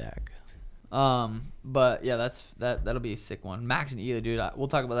 Aries Tech. But yeah, that'll be a sick one. Max and Ilia, dude. We'll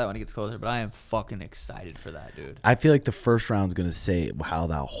talk about that when it gets closer. But I am fucking excited for that, dude. I feel like the first round's gonna say how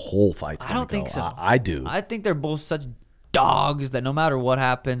that whole fight's gonna go. I don't think so. I do. I think they're both such dogs that no matter what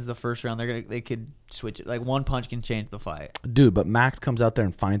happens the first round, they could switch it. Like one punch can change the fight, dude. But Max comes out there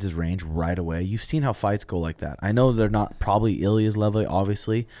and finds his range right away. You've seen how fights go like that. I know they're not probably Ilia's level,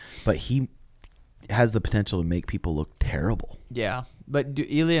 obviously, but he has the potential to make people look terrible. Yeah. But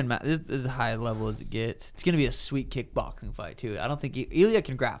Ilia and Matt, this is as high level as it gets. It's gonna be a sweet kickboxing fight too. I don't think Ilia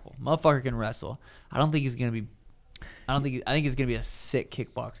can grapple. Motherfucker can wrestle. I think it's gonna be a sick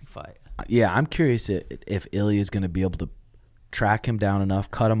kickboxing fight. Yeah, I'm curious if Ilia is gonna be able to track him down enough,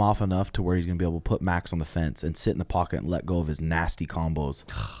 cut him off enough to where he's gonna be able to put Max on the fence and sit in the pocket and let go of his nasty combos.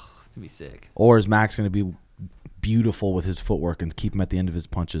 It's gonna be sick. Or is Max gonna be beautiful with his footwork and keep him at the end of his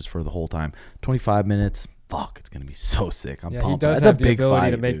punches for the whole time? 25 minutes. Fuck, it's gonna be so sick. I'm Yeah, pumped. he does That's have a the big ability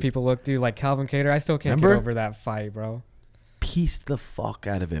fight, to make dude. people look, dude. Like Calvin Kattar, I still can't Remember? get over that fight, bro. Pieced the fuck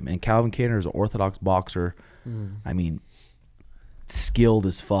out of him. And Calvin Kattar is an orthodox boxer. I mean, skilled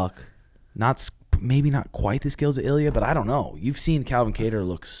as fuck. Maybe not quite the skills of Ilia, but I don't know. You've seen Calvin Kattar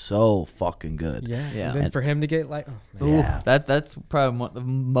look so fucking good. Yeah. Yeah. And then for him to get like, oh, man. Ooh, that's probably the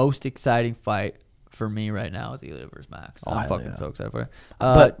most exciting fight for me right now is Ilia versus Max. Oh, I'm hell fucking yeah. so excited for it.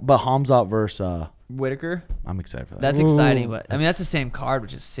 But Hamzat versus Whitaker, I'm excited for that. that's Ooh, exciting. But I mean, that's the same card,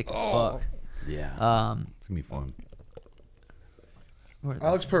 which is sick as fuck. Yeah. It's gonna be fun.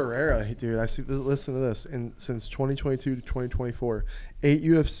 Alex Pereira, dude, listen to this. Since 2022 to 2024, 8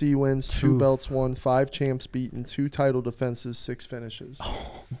 UFC wins, 2 belts won, 5 champs beaten, 2 title defenses, 6 finishes.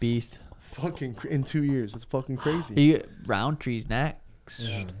 Beast. Fucking in 2 years. That's fucking crazy. He Roundtree's next.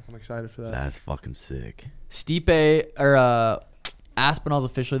 Yeah, I'm excited for that. That's fucking sick. Stipe or Aspinal's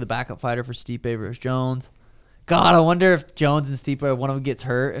officially the backup fighter for Stipe versus Jones. God, I wonder if Jones and Stipe, one of them gets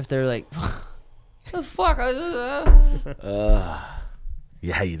hurt, if they're like, the fuck?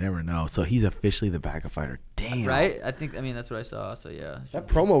 Yeah, you never know. So he's officially the backup fighter. Damn. Right? I mean, that's what I saw. So yeah. That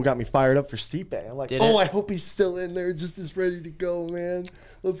promo got me fired up for Stipe. I'm like, Did oh, it? I hope he's still in there, just as ready to go, man.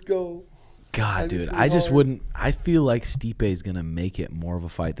 Let's go. God, dude, it's I just hard. wouldn't. I feel like Stipe is gonna make it more of a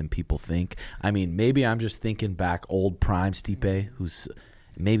fight than people think. I mean, maybe I'm just thinking back old prime Stipe, who's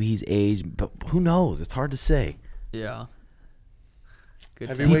maybe he's aged, but who knows? It's hard to say. Yeah. Good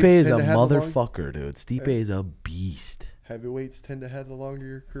Have stuff. you Stipe Heavyweights is a tend to have the long- motherfucker, dude. Stipe is a beast. Heavyweights tend to have the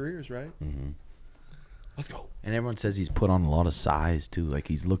longer careers, right? Mm-hmm. Let's go. And everyone says he's put on a lot of size too. Like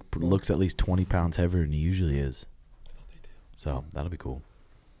he's looks at least 20 pounds heavier than he usually is. So that'll be cool.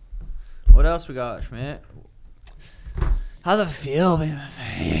 What else we got, Schmidt? How's it feel being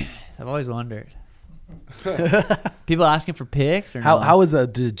famous? I've always wondered. People asking for pics or no? How was the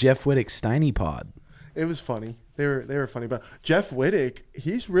Jeff Whittick Steiny pod? It was funny. They were funny, but Jeff Whittick,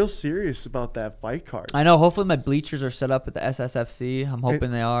 he's real serious about that fight card. I know. Hopefully my bleachers are set up at the SSFC. I'm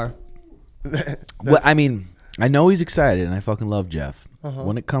hoping they are. Well, I mean, I know he's excited, and I fucking love Jeff. Uh-huh.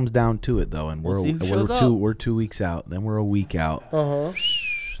 When it comes down to it, though, and We'll see who shows up. we're 2 weeks out, then we're a week out,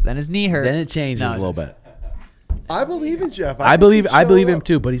 Then his knee hurts. then it changes No, a little bit. I believe in Jeff. I think believe he'd I show believe him up.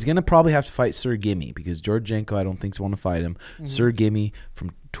 too, but he's gonna probably have to fight Sir Gimme because Georgienko I don't think's want to fight him. Sir Gimme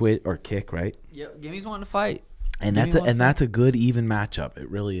from Twit or Kick, right? Yep. Gimmy's wanting to fight. And Gimme that's a good even matchup. It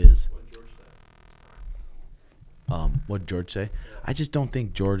really is. What did George say? I just don't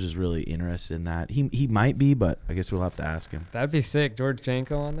think George is really interested in that. He might be, but I guess we'll have to ask him. That'd be sick. George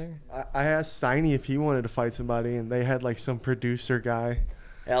Janko on there. I asked Steiny if he wanted to fight somebody, and they had like some producer guy.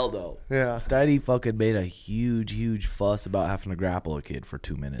 Eldo. Yeah. Steiny fucking made a huge fuss about having to grapple a kid for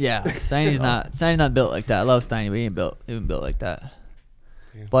 2 minutes. Yeah. Steiny's not built like that. I love Steiny, but he ain't built like that.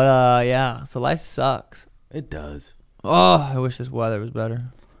 Yeah. But yeah. So life sucks. It does. Oh, I wish this weather was better.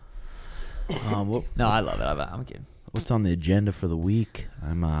 What, No, I love it. I'm kidding. what's on the agenda for the week?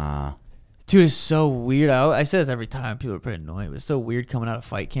 Dude, it's so weird. I say this every time. People are pretty annoyed. But it's so weird coming out of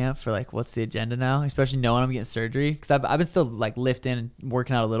fight camp for like, what's the agenda now? Especially knowing I'm getting surgery. Because I've been still like lifting and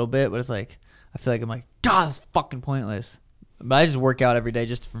working out a little bit. But it's like, I feel like I'm like, God, that's fucking pointless. But I just work out every day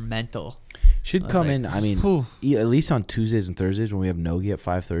just for mental. Should was come like, in. I mean, whew. at least on Tuesdays and Thursdays when we have Nogi at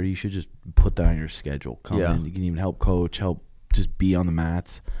 5:30, you should just put that on your schedule. Come Yeah. in. You can even help coach, help just be on the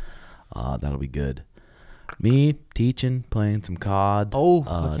mats. That'll be good. Me teaching, playing some COD. Oh,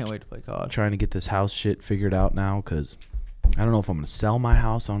 I can't wait to play COD. Trying to get this house shit figured out now because I don't know if I'm gonna sell my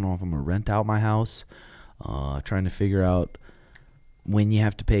house. I don't know if I'm gonna rent out my house. Trying to figure out when you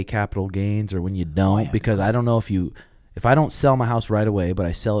have to pay capital gains or when you don't, because I don't know if I don't sell my house right away, but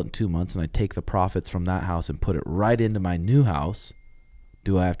I sell it in 2 months and I take the profits from that house and put it right into my new house,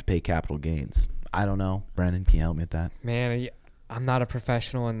 do I have to pay capital gains? I don't know. Brandon, can you help me with that? Man, I'm not a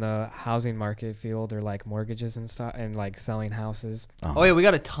professional in the housing market field or like mortgages and stuff and like selling houses. Oh yeah, we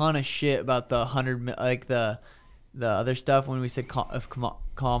got a ton of shit about the 100 like the other stuff when we said if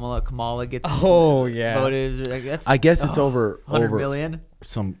Kamala gets voted. Like, that's, I guess it's over 100 million.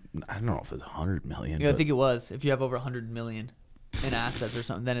 Some, I don't know if it's 100 million. Yeah, I but think it was. If you have over 100 million in assets or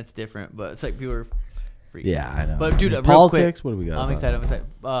something, then it's different. But it's like people are freaking. Yeah, I know. But dude, In real politics, quick, what do we got? I'm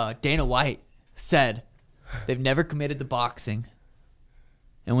excited. Dana White said they've never committed to boxing,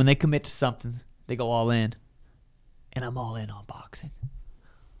 and when they commit to something, they go all in. And I'm all in on boxing,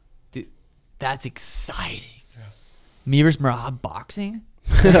 dude. That's exciting. Yeah. Me versus Merab boxing.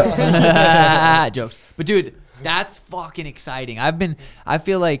 Jokes, but dude, that's fucking exciting. I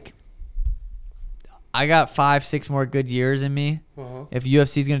feel like I got 5-6 more good years in me. If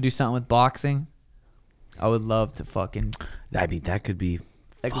UFC's gonna do something with boxing, I would love to fucking. I mean, that could be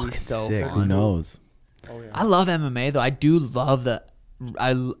That could be so sick. fun. Who knows? Oh yeah. I love MMA though. I do love the.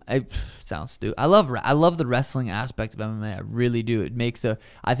 I sounds stupid. I love the wrestling aspect of MMA. I really do. It makes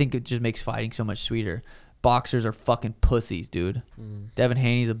I think it just makes fighting so much sweeter. Boxers are fucking pussies, dude. Devin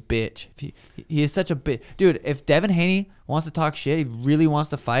Haney's a bitch. He is such a bitch, dude. If Devin Haney wants to talk shit, he really wants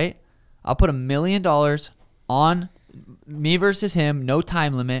to fight, I'll put $1 million on me versus him, no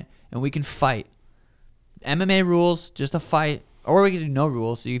time limit, and we can fight. MMA rules, just a fight, or we can do no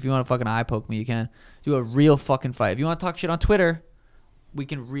rules. So if you want to fucking eye poke me, you can do a real fucking fight. If you want to talk shit on Twitter, we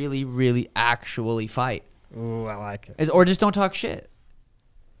can really, really actually fight. Ooh, I like it. Or just don't talk shit.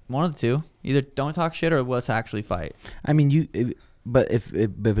 One of the two. Either don't talk shit or let's actually fight. I mean, but if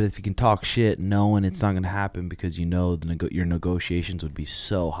you can talk shit, knowing it's not going to happen because you know your negotiations would be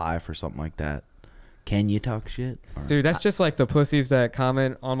so high for something like that. Can you talk shit? Dude, that's just like the pussies that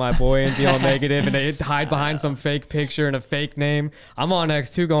comment on my boy and be all negative and they hide behind some fake picture and a fake name. I'm on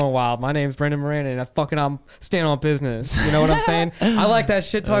X2 going wild. My name's Brendan Moran and I'm standing on business. You know what I'm saying? I like that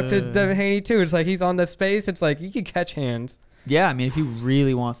shit talk to Devin Haney too. It's like he's on the space. It's like you can catch hands. Yeah, I mean, if he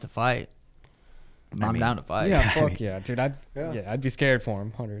really wants to fight, I'm down to fight. Yeah, fuck yeah, dude. I'd be scared for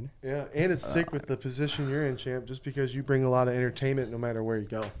him, 100. Yeah, and it's sick with the position you're in, champ. Just because you bring a lot of entertainment, no matter where you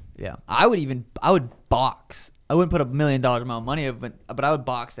go. Yeah, I would box. I wouldn't put $1 million amount of money, but I would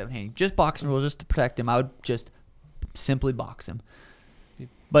box Devin Haney. Just boxing rules, just to protect him. I would just simply box him,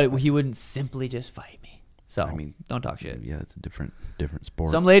 but he wouldn't simply just fight me. So I mean, don't talk shit. Yeah, it's a different sport.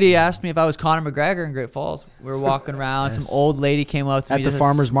 Some lady asked me if I was Conor McGregor in Great Falls. We were walking around. Yes. Some old lady came up to me at the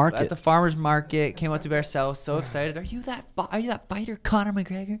farmer's market. At the farmer's market, came up to me ourselves, so excited. Are you that fighter, Conor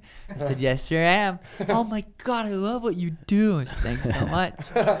McGregor? I said, yes, sure am. Oh my god, I love what you do. Thanks so much.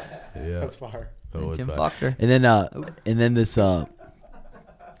 Yeah, that's fire. And Tim fucked her. And then this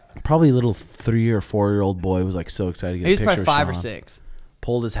probably little 3 or 4 year old boy was like so excited to get a picture. He was probably 5 of or Sean. 6.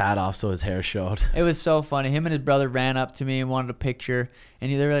 Pulled his hat off so his hair showed. It was so funny. Him and his brother ran up to me and wanted a picture,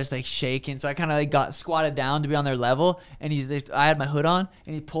 and they were just like shaking. So I kind of like got squatted down to be on their level, and I had my hood on,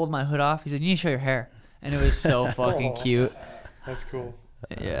 and he pulled my hood off. He said, "You need to show your hair," and it was so fucking cute. That's cool.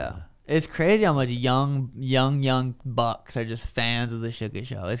 Yeah, it's crazy how much young bucks are just fans of the Suga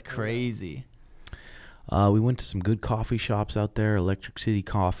Show. It's crazy. We went to some good coffee shops out there. Electric City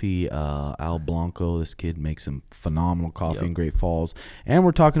Coffee, Al Blanco. This kid makes some phenomenal coffee in Great Falls. And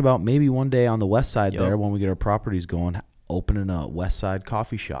we're talking about maybe one day on the west side there, when we get our properties going, opening a west side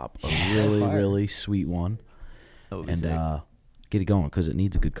coffee shop. A really sweet one. And get it going because it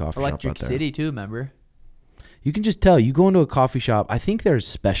needs a good coffee shop out there. Electric City too, remember? You can just tell. You go into a coffee shop. I think there's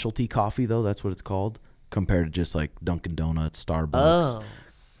specialty coffee, though. That's what it's called, compared to just like Dunkin' Donuts, Starbucks. Oh.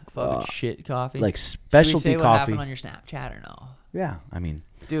 Fucking shit coffee. Like specialty Should we say coffee. What happened on your Snapchat or no? Yeah, I mean.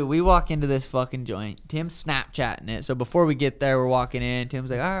 Dude, we walk into this fucking joint. Tim's Snapchatting it. So before we get there, we're walking in. Tim's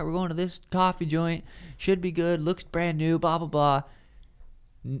like, all right, we're going to this coffee joint. Should be good. Looks brand new, blah, blah, blah.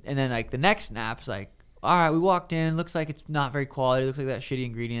 And then like the next snap's like, all right, we walked in. Looks like it's not very quality. Looks like that shitty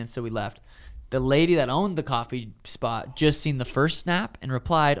ingredients. So we left. The lady that owned the coffee spot just seen the first snap and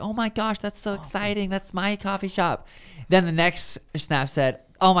replied, oh my gosh, that's so exciting. That's my coffee shop. Then the next snap said,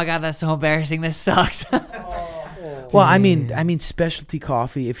 oh my god, that's so embarrassing. This sucks. Well, I mean, specialty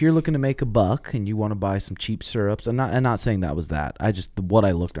coffee. If you're looking to make a buck and you want to buy some cheap syrups, I'm not saying that was that. What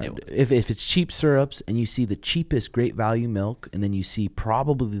I looked at. If it's cheap syrups and you see the cheapest great value milk, and then you see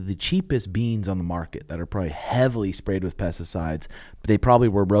probably the cheapest beans on the market that are probably heavily sprayed with pesticides, but they probably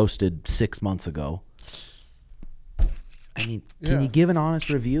were roasted 6 months ago. I mean, can you give an honest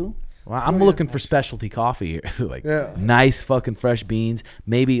review? Well, I'm looking for specialty coffee here. Nice fucking fresh beans.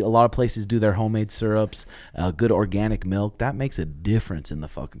 Maybe a lot of places do their homemade syrups, good organic milk. That makes a difference in the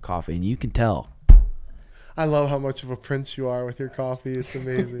fucking coffee, and you can tell. I love how much of a prince you are with your coffee. It's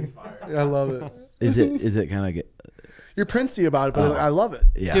amazing. I love it. Is it kind of You're princey about it, but I love it.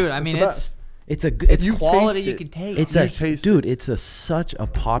 Yeah. Dude, I mean, it's quality you can taste. It's such a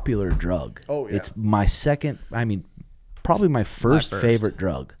popular drug. Oh yeah. It's my second. I mean, probably my first favorite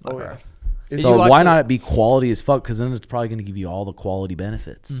drug. Oh yeah. So why not it be quality as fuck? Because then it's probably going to give you all the quality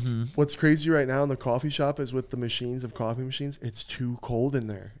benefits. Mm-hmm. What's crazy right now in the coffee shop is with the coffee machines, it's too cold in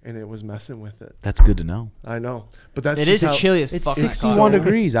there, and it was messing with it. That's good to know. I know, but that's it is the chilliest. It's fucking 61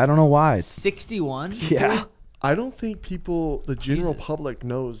 degrees. I don't know why. It's 61. Yeah. I don't think the general public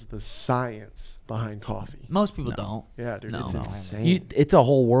knows the science behind coffee. Most people don't. Yeah, dude, No. it's insane. It's a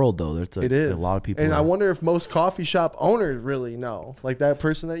whole world, though. It is. A lot of people. And I wonder if most coffee shop owners really know, like that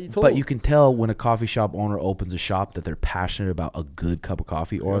person that you told. But you can tell when a coffee shop owner opens a shop that they're passionate about a good cup of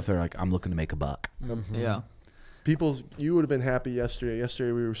coffee, or if they're like, I'm looking to make a buck. Mm-hmm. Yeah. You would have been happy yesterday.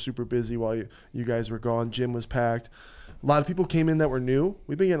 Yesterday we were super busy while you guys were gone. Gym was packed. A lot of people came in that were new.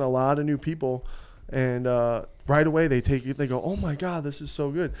 We've been getting a lot of new people. and right away they take it. They go, "Oh my God, this is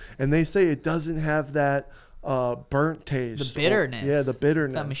so good," and they say it doesn't have that burnt taste, the bitterness. Yeah, the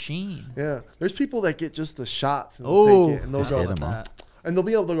bitterness. That machine. Yeah, there's people that get just the shots and Oh, take it, and they'll just go, hit 'em, huh? and they'll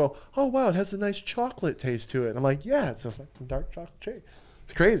be able to go, "Oh wow, it has a nice chocolate taste to it." And I'm like, "Yeah, it's a fucking dark chocolate shake.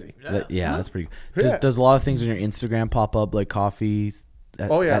 It's crazy." Yeah, that's pretty good. Yeah. Does a lot of things on your Instagram pop up like coffees at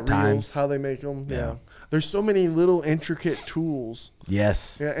Reels, times? how they make them. Yeah. Yeah. There's so many little intricate tools.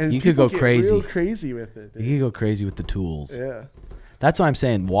 Yes. Yeah, and you could people go get crazy. real crazy with it. You could go crazy with the tools. Yeah. That's what I'm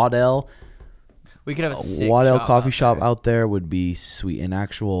saying. Waddell We could have a sick Waddell shop coffee out shop there. out there would be sweet. An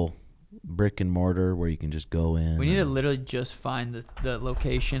actual brick and mortar where you can just go in. We need to literally just find the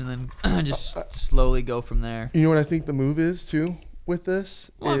location and then just slowly go from there. You know what I think the move is too with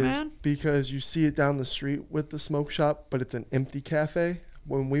this What, is man? because you see it down the street with the smoke shop, but it's an empty cafe.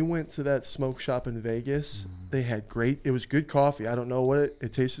 When we went to that smoke shop in Vegas, they had it was good coffee. I don't know what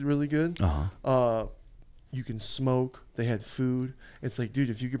it tasted really good. Uh-huh. You can smoke. They had food. It's like, dude,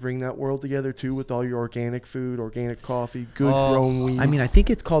 if you could bring that world together too with all your organic food, organic coffee, good grown weed. I mean, I think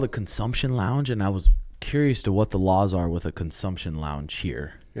it's called a consumption lounge, and I was curious to what the laws are with a consumption lounge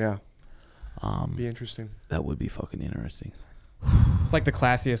here. yeah, be interesting. That would be fucking interesting. It's like the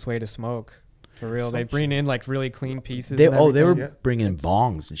classiest way to smoke. For real. They bring in like really clean pieces. They and were everything. Yeah. bringing in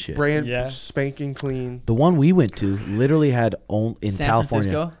bongs and shit. Brand Yeah. spanking clean. The one we went to literally had in San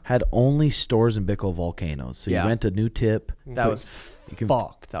California Francisco? had only stores in Bickle volcanoes. So Yeah. you rent a new tip, That was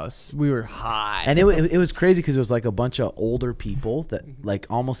fucked. We were high. and it was crazy because it was like a bunch of older people that like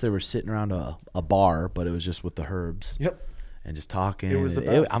almost they were sitting around a bar, but it was just with the herbs. Yep. And just talking. It was the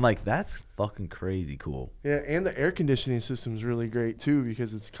And best. I'm like, that's fucking crazy cool. Yeah, and the air conditioning system is really great too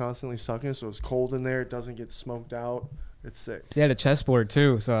because it's constantly sucking, so it's cold in there. It doesn't get smoked out. It's sick. They had a chessboard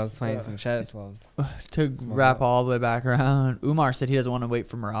too, so I was playing some chess while I was To wrap all the way back around, Umar said he doesn't want to wait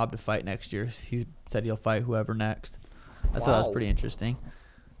for Merab to fight next year. He said he'll fight whoever next. I thought that was Wow. pretty interesting.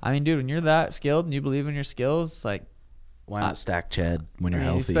 I mean, dude, when you're that skilled and you believe in your skills, like, Why not stack Chad when you're I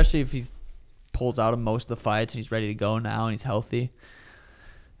mean, healthy? especially if he's pulls out of most of the fights and he's ready to go now and he's healthy.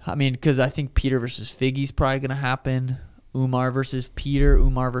 I mean, because I think Peter versus Figgy's probably gonna happen. Umar versus Peter,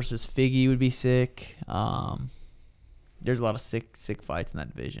 Umar versus Figgy would be sick. There's a lot of sick fights in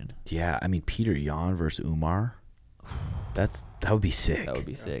that division. Yeah, I mean Peter Yan versus Umar. That would be sick. That would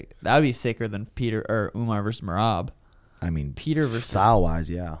be sick. That would be sicker than Peter or Umar versus Merab. I mean Peter versus style wise,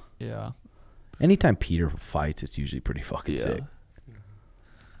 yeah. Yeah. Anytime Peter fights, it's usually pretty fucking Yeah. sick.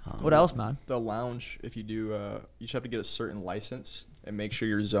 What else, man? The lounge, if you do, you just have to get a certain license and make sure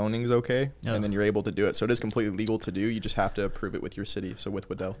your zoning's okay, Yeah. and then you're able to do it. So it is completely legal to do. You just have to approve it with your city. So with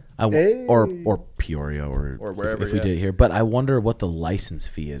Waddell. Hey. Or Peoria or wherever, if we yeah. did it here. But I wonder what the license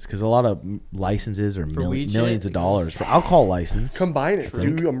fee is because a lot of licenses are weed millions shit? of dollars for alcohol license. Combine it.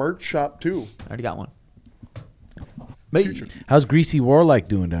 Do a merch shop too. I already got one. But Future. How's Greasy Warlike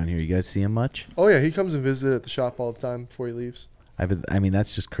doing down here? You guys see him much? Oh yeah, he comes and visits at the shop all the time before he leaves. I mean,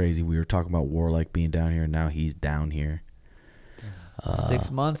 that's just crazy. We were talking about Warlike being down here, and now he's down here. 6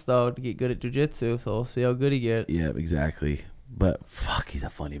 months though to get good at jiu-jitsu, so we'll see how good he gets. Yeah, exactly. But fuck, he's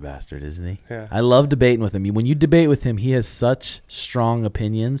a funny bastard, isn't he? Yeah. I love debating with him. When you debate with him, he has such strong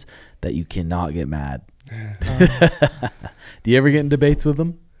opinions that you cannot get mad. Do you ever get in debates with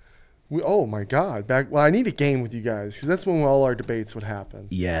him? Oh my God! I need a game with you guys because that's when all our debates would happen.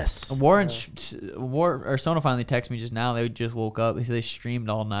 Yes. Warren, or Sona finally texted me just now. They just woke up. They said they streamed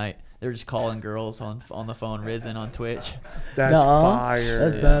all night. They were just calling girls on the phone, Risen on Twitch. That's Nuh-uh. fire.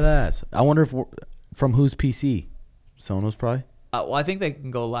 That's Yeah. badass. I wonder if from whose PC? Sonos probably. Well, I think they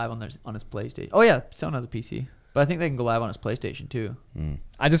can go live on his PlayStation. Oh yeah, Sona has a PC, but I think they can go live on his PlayStation too.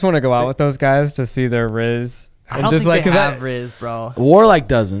 I just want to go out with those guys to see their Riz. I And don't just think like they 'cause have Riz, bro. Warlike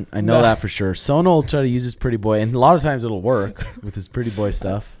doesn't. I know No. that for sure. Sono will try to use his pretty boy, and a lot of times it'll work with his pretty boy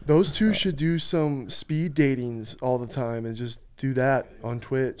stuff. Those two should do some speed datings all the time and just do that on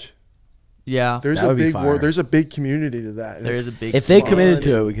Twitch. Yeah, There's That a would be big fire. There's a big community to that. and there it's is a big. If they Fun. committed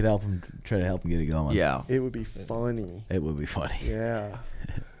to it, we could try to help him get it going. Yeah, It would be funny. It would be funny. Yeah.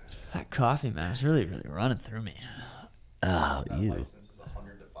 that coffee, man, is really running through me. Oh, you. license is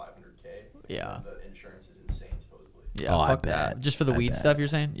 100 to 500K. Yeah. The insurance is insane, supposedly. Yeah, Oh, I fuck bet. that. Just for the I weed bet. stuff, you're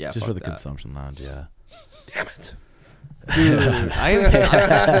saying? Yeah, Just fuck for the that. consumption lounge, yeah. Damn it. Dude,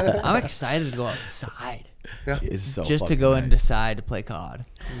 I'm excited to go outside. It's so Just to fucking go nice. and decide to play COD.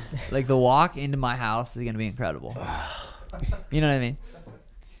 Like the walk into my house is gonna be incredible. You know what I mean?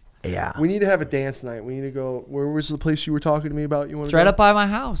 Yeah. We need to have a dance night. We need to go. Where was the place you were talking to me about? You want It's to right go? up by my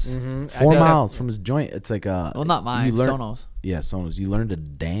house. Mm-hmm. 4 miles from his joint. It's like Well, not mine. You learn, Sonos. Yeah, Sonos. You learn to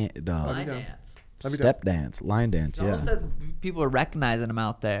dance, Line down. dance. I'd be step dance, line dance. Sonos Yeah. said people are recognizing him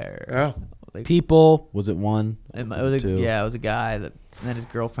out there. Yeah. Like, People, was it one? it Was was two? yeah, it was a guy that, and then his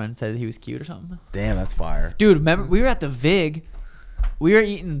girlfriend said that he was cute or something. Damn, that's fire. Dude, remember we were at the Vig. We were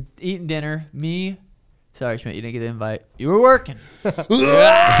eating dinner. Sorry, Schmidt, you didn't get the invite. You were working.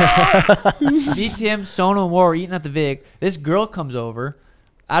 Me, Tim, Sona, and War were eating at the Vig. This girl comes over.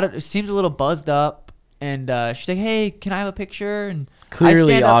 Seems a little buzzed up, and she's like, "Hey, can I have a picture?" And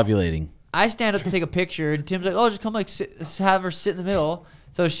Clearly I ovulating. stand up to take a picture, and Tim's like, "Oh, just come have her sit in the middle."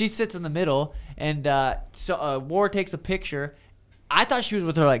 So she sits in the middle, and War takes a picture. I thought she was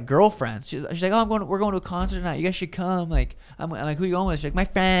with her like girlfriend. She's like, "Oh, we're going to a concert tonight. You guys should come." Like, I'm like, "Who you going with?" She's like, "My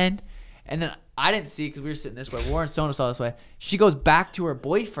friend." And then I didn't see because we were sitting this way. Warren Sona saw this way. She goes back to her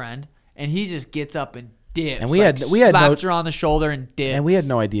boyfriend, and he just gets up and dips. And we had slaps her on the shoulder and dips. And we had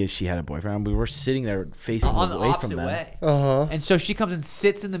no idea she had a boyfriend. We were sitting there facing on the away opposite from them. way. Uh-huh. And so she comes and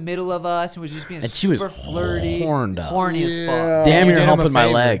sits in the middle of us and was just being And she was super flirty, horned up. horny as Yeah. fuck. Damn, You you're did him a humping my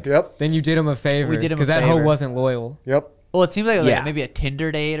favor. leg. Yep. Then you did him a favor. We did him a because that hoe favor. wasn't loyal. Yep. Well, it seemed like Yeah. maybe a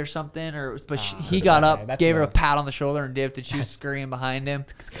Tinder date or something, he got up, that's gave her a rough. pat on the shoulder and dipped, and she was scurrying behind him.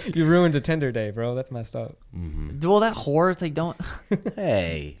 You ruined a Tinder day, bro. That's messed up. Well, that whore, it's like, don't.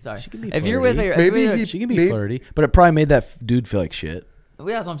 Hey. Sorry. She can be If you're with flirty. her, Maybe if he- She can be Maybe- flirty, but it probably made that dude feel like shit. well,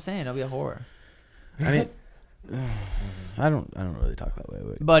 yeah, that's what I'm saying. Don't be a whore. I mean, I don't really talk that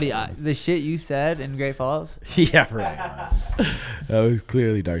way. Buddy, the shit you said in Great Falls. Yeah, right. That was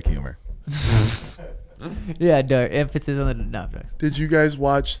clearly dark humor. Yeah, emphasis on the no. Jokes. Did you guys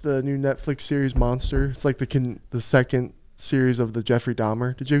watch the new Netflix series Monster? It's like the second series of the Jeffrey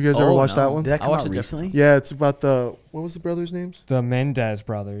Dahmer. Did you guys ever Oh, watch no. that one? Did that I come watched out it recently? Yeah, it's about what was the brothers' names? The Mendez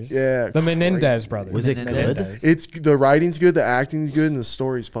brothers. Yeah, The Menendez crazy. brothers. Was it Menendez. good? Menendez. The writing's good, the acting's good, and the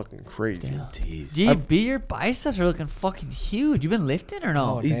story's fucking crazy. Jeez. GB, your biceps are looking fucking huge. You been lifting or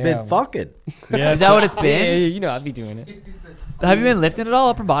no? Oh, He's damn. been fucking. Yeah, Is that what it's been? Yeah, you know, I'd be doing it. Have you been lifting at all,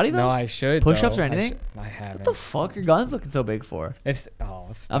 upper body though? No, I should. Push-ups though. or anything? I haven't. What the fuck? Your gun's looking so big for?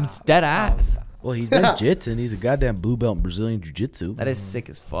 I'm Stop. dead ass. Stop. Well, he's been jitsing. He's a goddamn blue belt in Brazilian jiu-jitsu. That is sick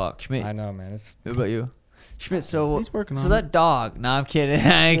as fuck. Schmidt, I know, man. It's what about you? Schmidt, so He's working so on that dog. No, I'm kidding.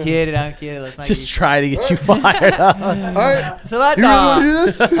 I'm kidding. Let's not Just get- try to get you fired up. All right, So that you really dog. want to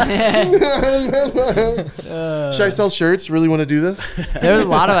do this? Should I sell shirts? Really want to do this? There was a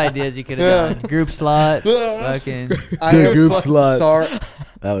lot of ideas you could have done. Group slots, fucking I am group fucking sluts. sorry,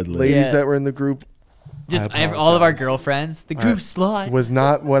 That would lead. ladies Yeah. that were in the group. just I all of our apologize. girlfriends. The group slots. Was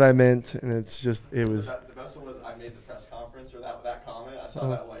not what I meant, and it's just it was. The best one was I made the press conference or that comment. I saw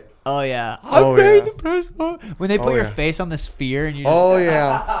that like. Oh yeah. Oh, I made yeah. the press con- When they put Oh, your yeah. face on the sphere and you just, Oh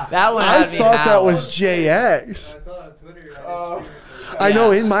yeah, that one. I had me thought that howling. was JX. saw on Twitter. I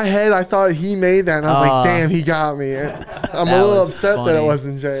know in my head I thought he made that, and I was Oh. like, "Damn, he got me." I'm That a little was upset that funny. it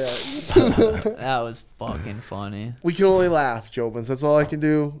wasn't JX. That was fucking funny. We can only laugh, Jobins. That's all I can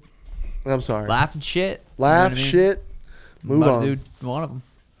do. I'm sorry. Laugh and shit. Laugh, You know what I mean? shit, move About on. to do one of them.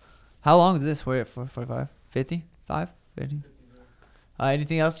 How long is this? We're at 45? 50? 5? 50?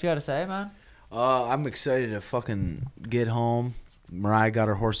 Anything else you got to say, man? I'm excited to fucking get home. Mariah got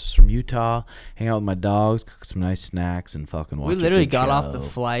her horses from Utah. Hang out with my dogs. Cook some nice snacks and fucking watch. We a literally good got off the show.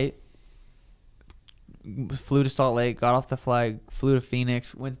 flight, flew to Salt Lake, got off the flight, flew to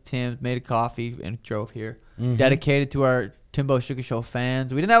Phoenix, went to Tim's, made a coffee, and drove here. Mhm. Dedicated to our Timbosugar Show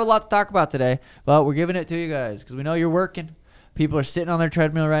fans. We didn't have a lot to talk about today, but we're giving it to you guys because we know you're working. People are sitting on their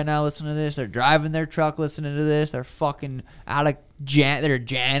treadmill right now listening to this. They're driving their truck listening to this. They're fucking out of they're a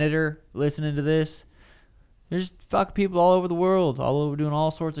janitor listening to this. There's fucking people all over the world, all over doing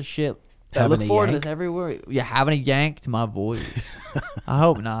all sorts of shit. I Having look a forward to yank? this everywhere. You having a yank to my voice? I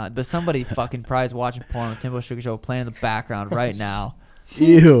hope not. But somebody fucking probably is watching porn with Timbosugar Show playing in the background right now.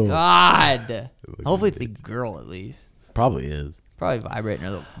 Ew. God. Hopefully it's the girl at least. Probably is. Probably vibrating her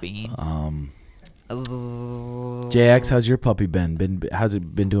little bean. JX, how's your puppy been? How's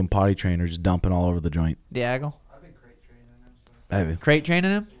it been doing potty train or just dumping all over the joint? Diago? Have you? Crate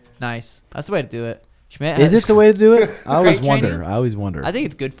training him? Nice. That's the way to do it. Schmidt Is has- it the way to do it? I always Crate wonder. training? I always wonder. I think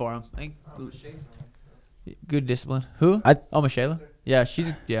it's good for him. I think good discipline. Who? I Michelle? Yeah,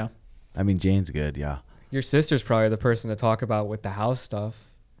 she's yeah. I mean, Jane's good. Yeah. Your sister's probably the person to talk about with the house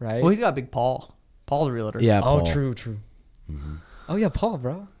stuff, right? Well, he's got a big Paul. Paul's a realtor. Yeah. Oh, Paul. true. Oh yeah, Paul,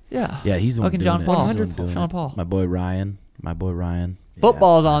 bro. Yeah. Yeah, he's the one Fucking doing John it. Paul. He's the one doing Sean it. Paul. My boy Ryan. Yeah.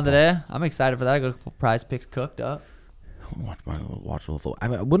 Football's on today. I'm excited for that. I got a couple prize picks cooked up. Watch a little football. I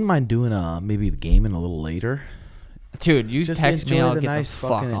wouldn't mind doing maybe the gaming a little later. Dude, you Just text me, enjoy I'll the get nice the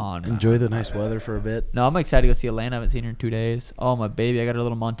fuck fucking- on. man. Enjoy the nice weather for a bit. No, I'm excited to go see Elena. I haven't seen her in 2 days. Oh, my baby. I got her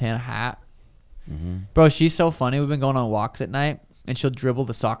little Montana hat. Mm-hmm. Bro, she's so funny. We've been going on walks at night, and she'll dribble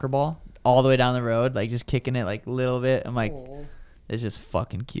the soccer ball all the way down the road, like just kicking it like a little bit. I'm like, it's just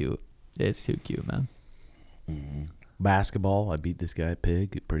fucking cute. It's too cute, man. Basketball, I beat this guy at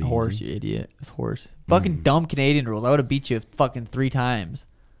Pig. Pretty Horse, easy. you idiot. It's horse. Fucking dumb Canadian rules. I would have beat you fucking 3 times.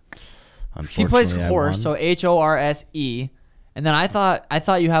 He plays Unfortunately, I horse, won. so HORSE. And then I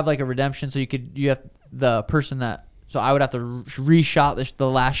thought you have like a redemption, so you have the person that. So I would have to reshot the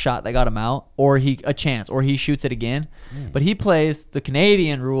last shot that got him out, or he shoots it again. But he plays the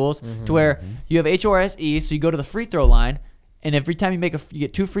Canadian rules to where you have HORSE, so you go to the free throw line, and every time you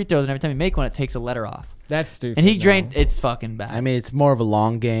get 2 free throws, and every time you make one, it takes a letter off. That's stupid. And he drained. It's fucking bad. I mean, it's more of a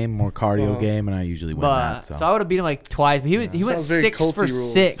long game, more cardio game, and I usually win that. So I would have beat him like twice. But he went Sounds very 6 for culty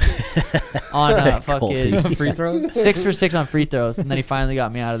rules. 6 on fucking free throws. 6 for 6 on free throws, and then he finally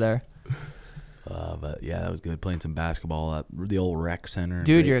got me out of there. But yeah, that was good. Playing some basketball at the old rec center. in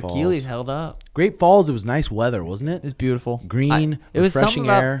Dude, Great your Falls. Achilles held up. Great Falls. It was nice weather, wasn't it? It was beautiful. Green, It was something refreshing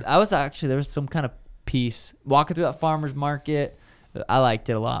air. about. there was some kind of peace walking through that farmer's market. I liked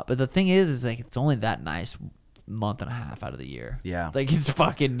it a lot. But the thing is like it's only that nice month and a half out of the year. Yeah. Like it's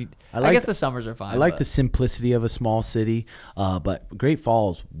fucking. I like guess the summers are fine. I like but the simplicity of a small city, but Great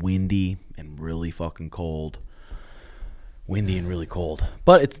Falls, windy and really fucking cold. Windy and really cold,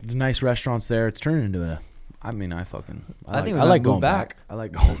 but it's nice restaurants there. It's turning into a. I mean, I think we like going back. I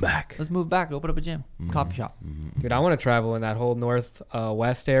like going back. Let's move back. Open up a gym, coffee shop. Dude, I want to travel in that whole north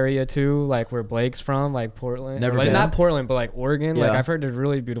west area too, like where Blake's from, like Portland. Never like, been. not Portland, but like Oregon. Like Yeah. I've heard there's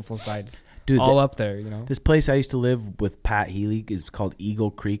really beautiful sites Dude, all up there. You know. This place I used to live with Pat Healy is called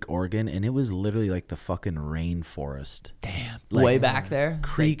Eagle Creek, Oregon, and it was literally like the fucking rainforest. Damn. Like, Way back there.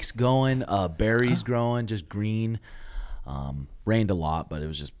 Creeks going, berries growing, just green. Rained a lot, but it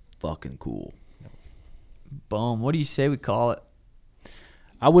was just fucking cool. Boom. What do you say we call it?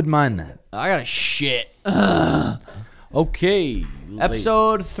 I wouldn't mind that. I got a shit. Okay.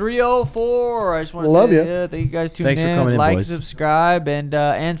 Episode 304. I just want to Love say, ya. yeah, thank you guys tuning Thanks for in. coming in, like, boys. subscribe,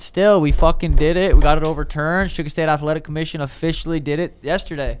 and still, we fucking did it. We got it overturned. Sugar State Athletic Commission officially did it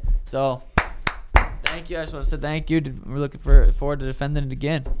yesterday. So, thank you. I just want to say thank you. We're looking forward to defending it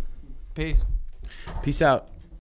again. Peace. Peace out.